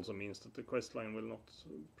 It also means that the quest line will not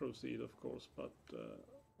proceed, of course, but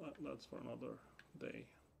that's for another day,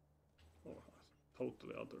 or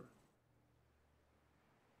totally other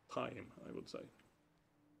time, I would say.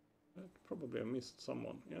 Probably I missed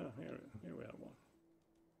someone. Yeah, here we have one.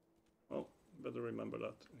 Well, better remember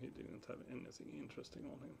that he didn't have anything interesting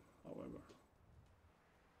on him, however.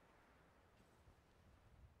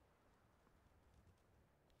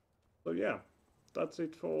 So yeah, that's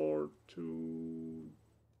it for today.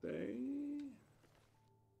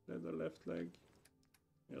 Leather left leg.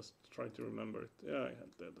 Just try to remember it. Yeah, I had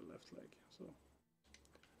leather left leg, so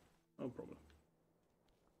no problem.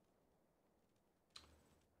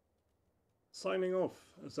 Signing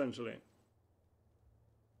off, essentially.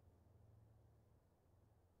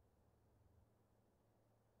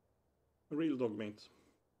 real dog meat.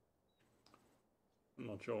 I'm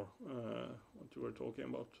not sure what you were talking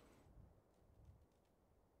about.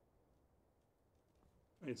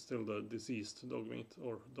 It's still the deceased dog meat,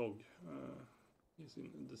 or dog is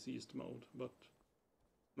in deceased mode, but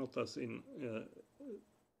not as in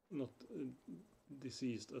not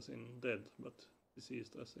deceased as in dead, but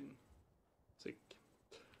deceased as in sick.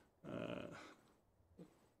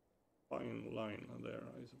 Fine line there,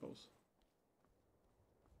 I suppose.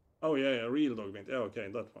 Oh yeah, real dog meat. Yeah, okay,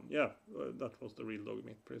 that one. Yeah, that was the real dog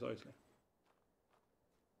meat, precisely.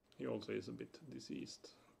 He also is a bit deceased.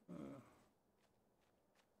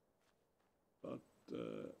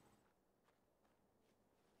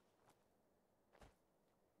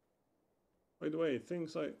 By the way,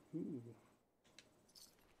 things I... Ooh.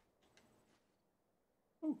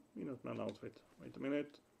 Oh, Minuteman outfit. Wait a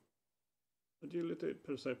minute. Agility,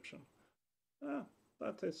 perception.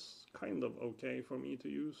 That is kind of okay for me to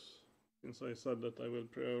use, since I said that I will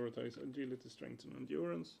prioritize agility, strength and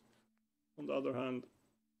endurance. On the other hand,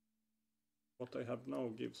 what I have now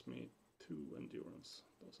gives me 2 endurance,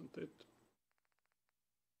 doesn't it?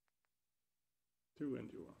 2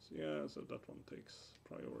 endurance, yeah, so that one takes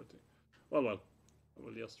priority. Well, I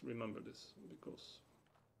will just remember this, because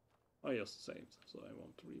I just saved, so I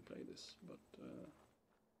want to replay this, but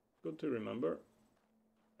good to remember.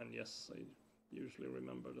 And yes, I usually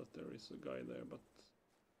remember that there is a guy there, but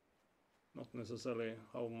not necessarily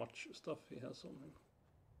how much stuff he has on him.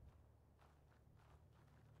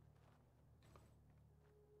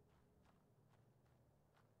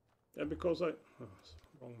 Yeah, because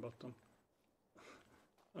wrong button.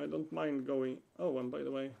 I don't mind going... Oh, and by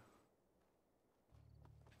the way...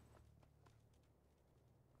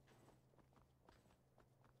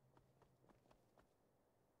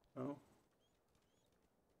 Oh.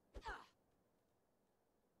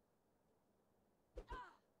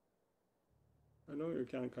 I know you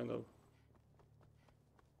can kind of...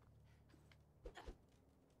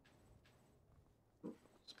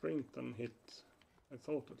 sprint and hit. I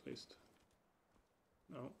thought at least.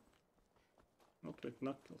 No. Not with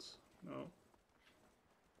knuckles. No.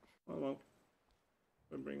 Well.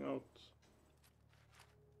 We bring out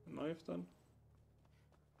a knife then.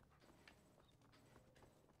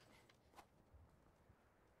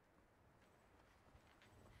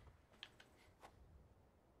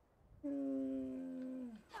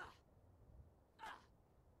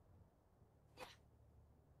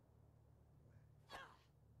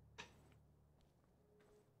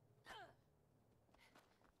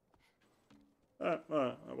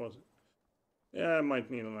 I was... Yeah, I might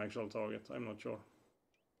need an actual target. I'm not sure.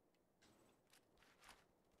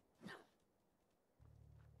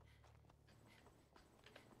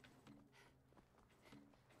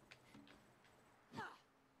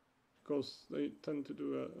 Because they tend to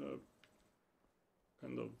do a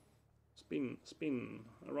kind of spin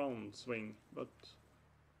around swing, but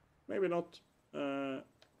maybe not.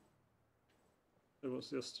 I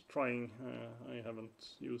was just trying. I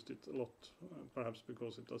haven't used it a lot, perhaps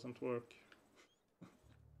because it doesn't work.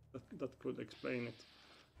 that could explain it.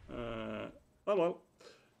 Well.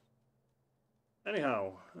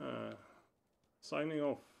 Anyhow, signing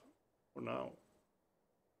off for now.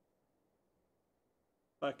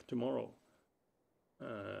 Back tomorrow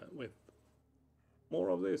with more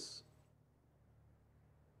of this.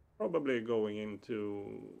 Probably going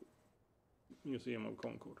into Museum of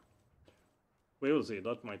Concord. We will see,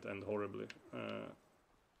 that might end horribly.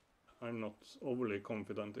 I'm not overly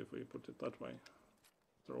confident if we put it that way.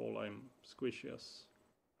 After all, I'm squishy as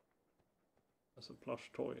a plush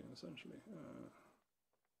toy, essentially.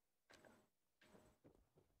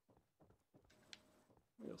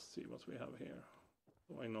 Just see what we have here.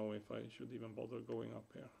 So I know if I should even bother going up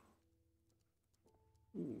here.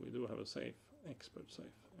 Ooh, we do have a safe. Expert safe.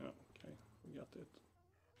 Yeah, okay, we got it.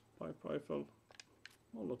 Pipe rifle.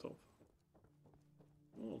 Molotov.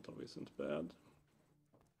 Molotov isn't bad.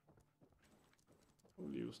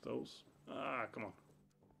 We'll use those. Ah, come on.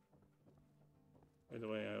 By the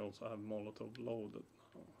way, I also have Molotov loaded.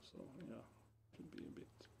 Oh, so yeah, should be a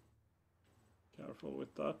bit careful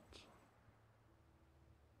with that.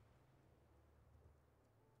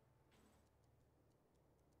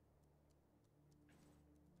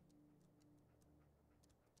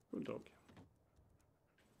 Good dog.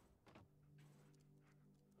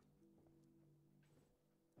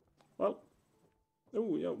 Well,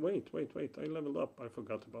 oh yeah, wait, I leveled up. I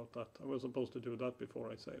forgot about that. I was supposed to do that before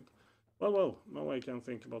I saved. Well, now I can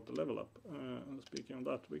think about the level up. Speaking of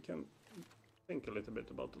that, we can think a little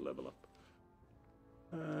bit about the level up.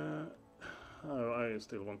 I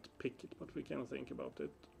still want to pick it, but we can think about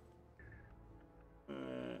it.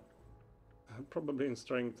 probably in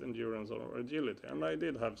strength, endurance, or agility. And I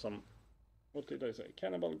did have some. What did I say?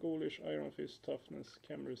 Cannibal, Ghoulish, Iron Fist, Toughness,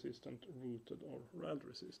 Chem resistant, Rooted, or Rad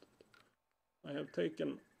resistant. I have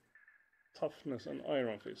taken Toughness and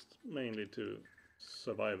Iron Fist mainly to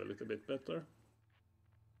survive a little bit better.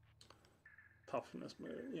 Toughness,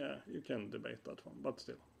 yeah, you can debate that one, but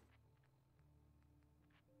still.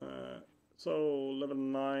 So level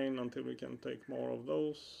 9 until we can take more of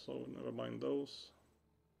those, so never mind those.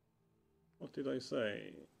 What did I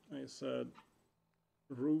say? I said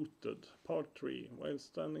Rooted, part 3. While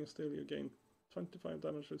standing still you gain 25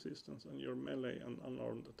 damage resistance and your melee and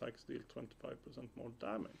unarmed attacks deal 25% more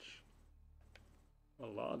damage.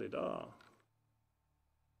 La-di-da.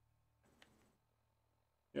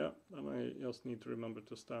 Yeah, then I just need to remember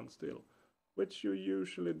to stand still. Which you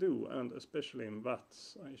usually do, and especially in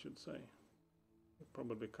VATS, I should say. It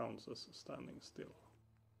probably counts as standing still.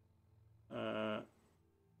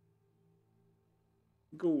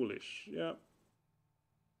 Ghoulish, yeah.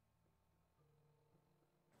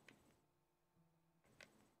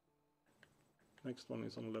 Next one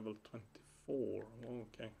is on level 24.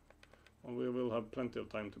 Okay. Well, we will have plenty of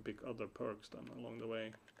time to pick other perks then along the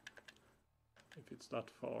way. If it's that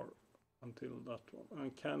far until that one.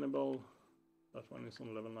 And Cannibal, that one is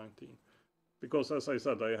on level 19. Because as I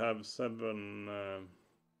said, I have seven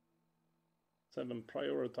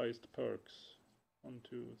prioritized perks. 1,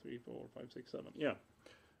 2, 3, 4, 5, 6, 7. Yeah.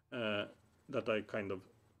 That I kind of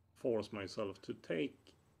force myself to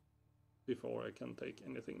take before I can take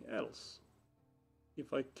anything else.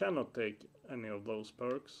 If I cannot take any of those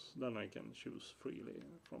perks, then I can choose freely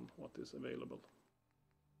from what is available.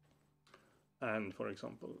 And, for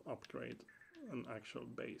example, upgrade an actual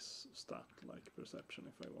base stat like Perception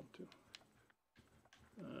if I want to.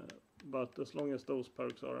 But as long as those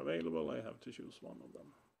perks are available, I have to choose one of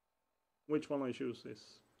them. Which one I choose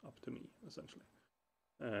is up to me, essentially.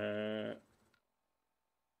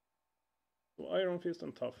 So Iron Fist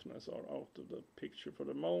and Toughness are out of the picture for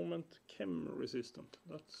the moment. Chem resistant,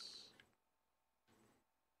 that's...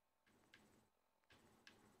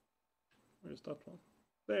 Where's that one?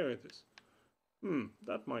 There it is.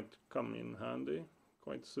 That might come in handy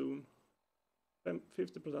quite soon.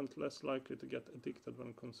 50% less likely to get addicted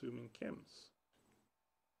when consuming chems.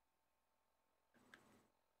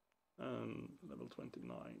 And level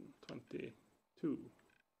 29, 22,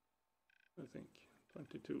 I think.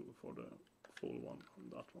 22 for the full one on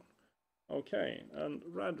that one. Okay, and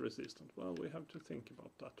rad resistant. Well, we have to think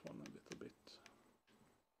about that one a little bit.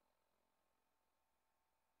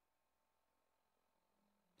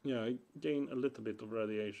 Yeah, I gain a little bit of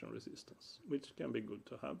radiation resistance, which can be good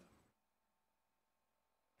to have.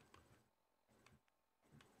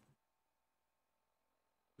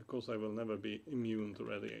 Because I will never be immune to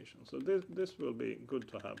radiation. So this will be good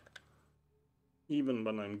to have. Even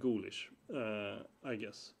when I'm ghoulish, I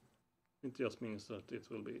guess. It just means that it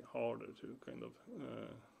will be harder to kind of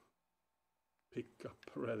pick up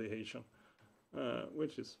radiation.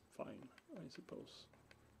 Which is fine, I suppose.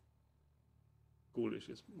 Ghoulish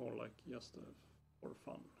is more like just for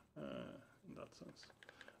fun, in that sense.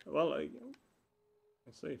 Well, I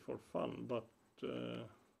say for fun, but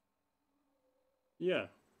yeah,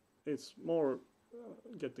 it's more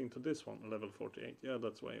getting to this one, level 48. Yeah,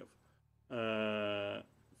 that's way off.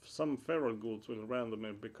 Some feral ghouls will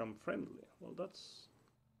randomly become friendly. Well, that's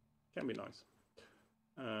can be nice.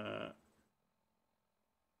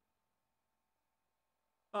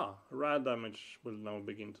 Rad damage will now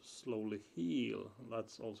begin to slowly heal.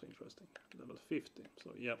 That's also interesting. Level 50.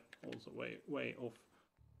 So yeah, also way off.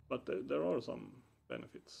 But there are some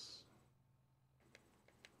benefits.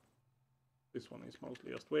 This one is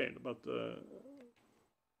mostly just weird, but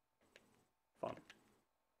fun.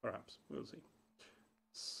 Perhaps. We'll see.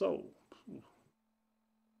 So,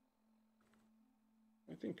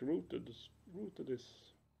 I think rooted is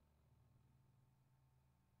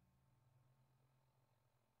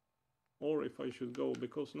or if I should go,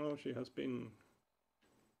 because now she has been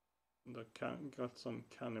got some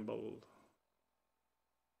cannibal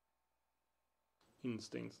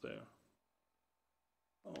instincts there.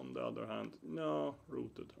 On the other hand, no,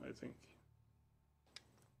 rooted, I think.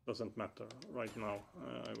 Doesn't matter right now.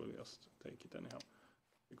 I will just take it anyhow,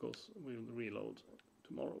 because we'll reload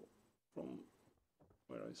tomorrow from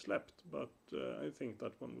where I slept. But I think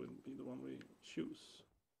that one will be the one we choose.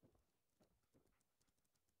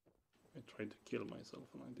 I tried to kill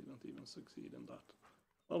myself and I didn't even succeed in that.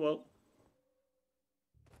 Oh well.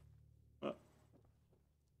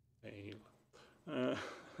 Fail.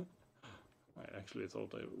 I actually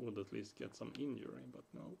thought I would at least get some injury, but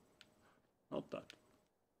no, not that.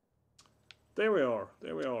 There we are,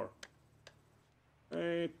 there we are.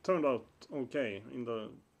 turned out okay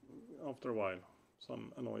after a while.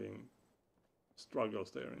 Some annoying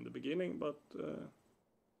struggles there in the beginning, but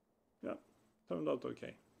yeah, turned out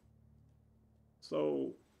okay.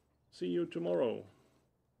 So, see you tomorrow.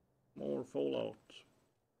 More Fallout.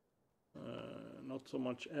 Not so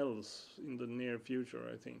much else in the near future,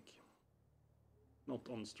 I think. Not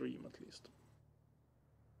on stream, at least.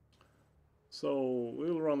 So,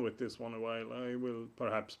 we'll run with this one a while. I will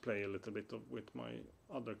perhaps play a little bit with my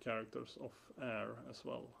other characters off air as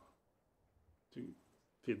well, to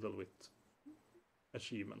fiddle with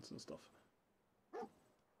achievements and stuff.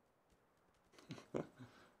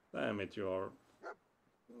 Damn it, you are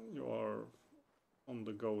on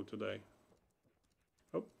the go today.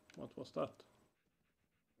 Oh, what was that?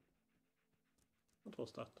 What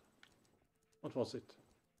was that? What was it?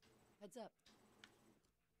 Heads up.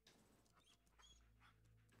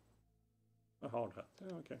 A hard hat.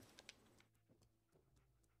 Yeah, okay.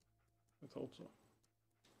 I thought so.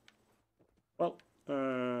 Well,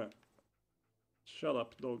 shut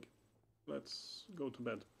up, dog. Let's go to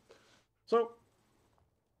bed. So,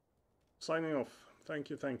 signing off.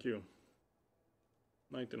 Thank you.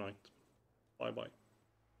 Nighty night. Bye bye.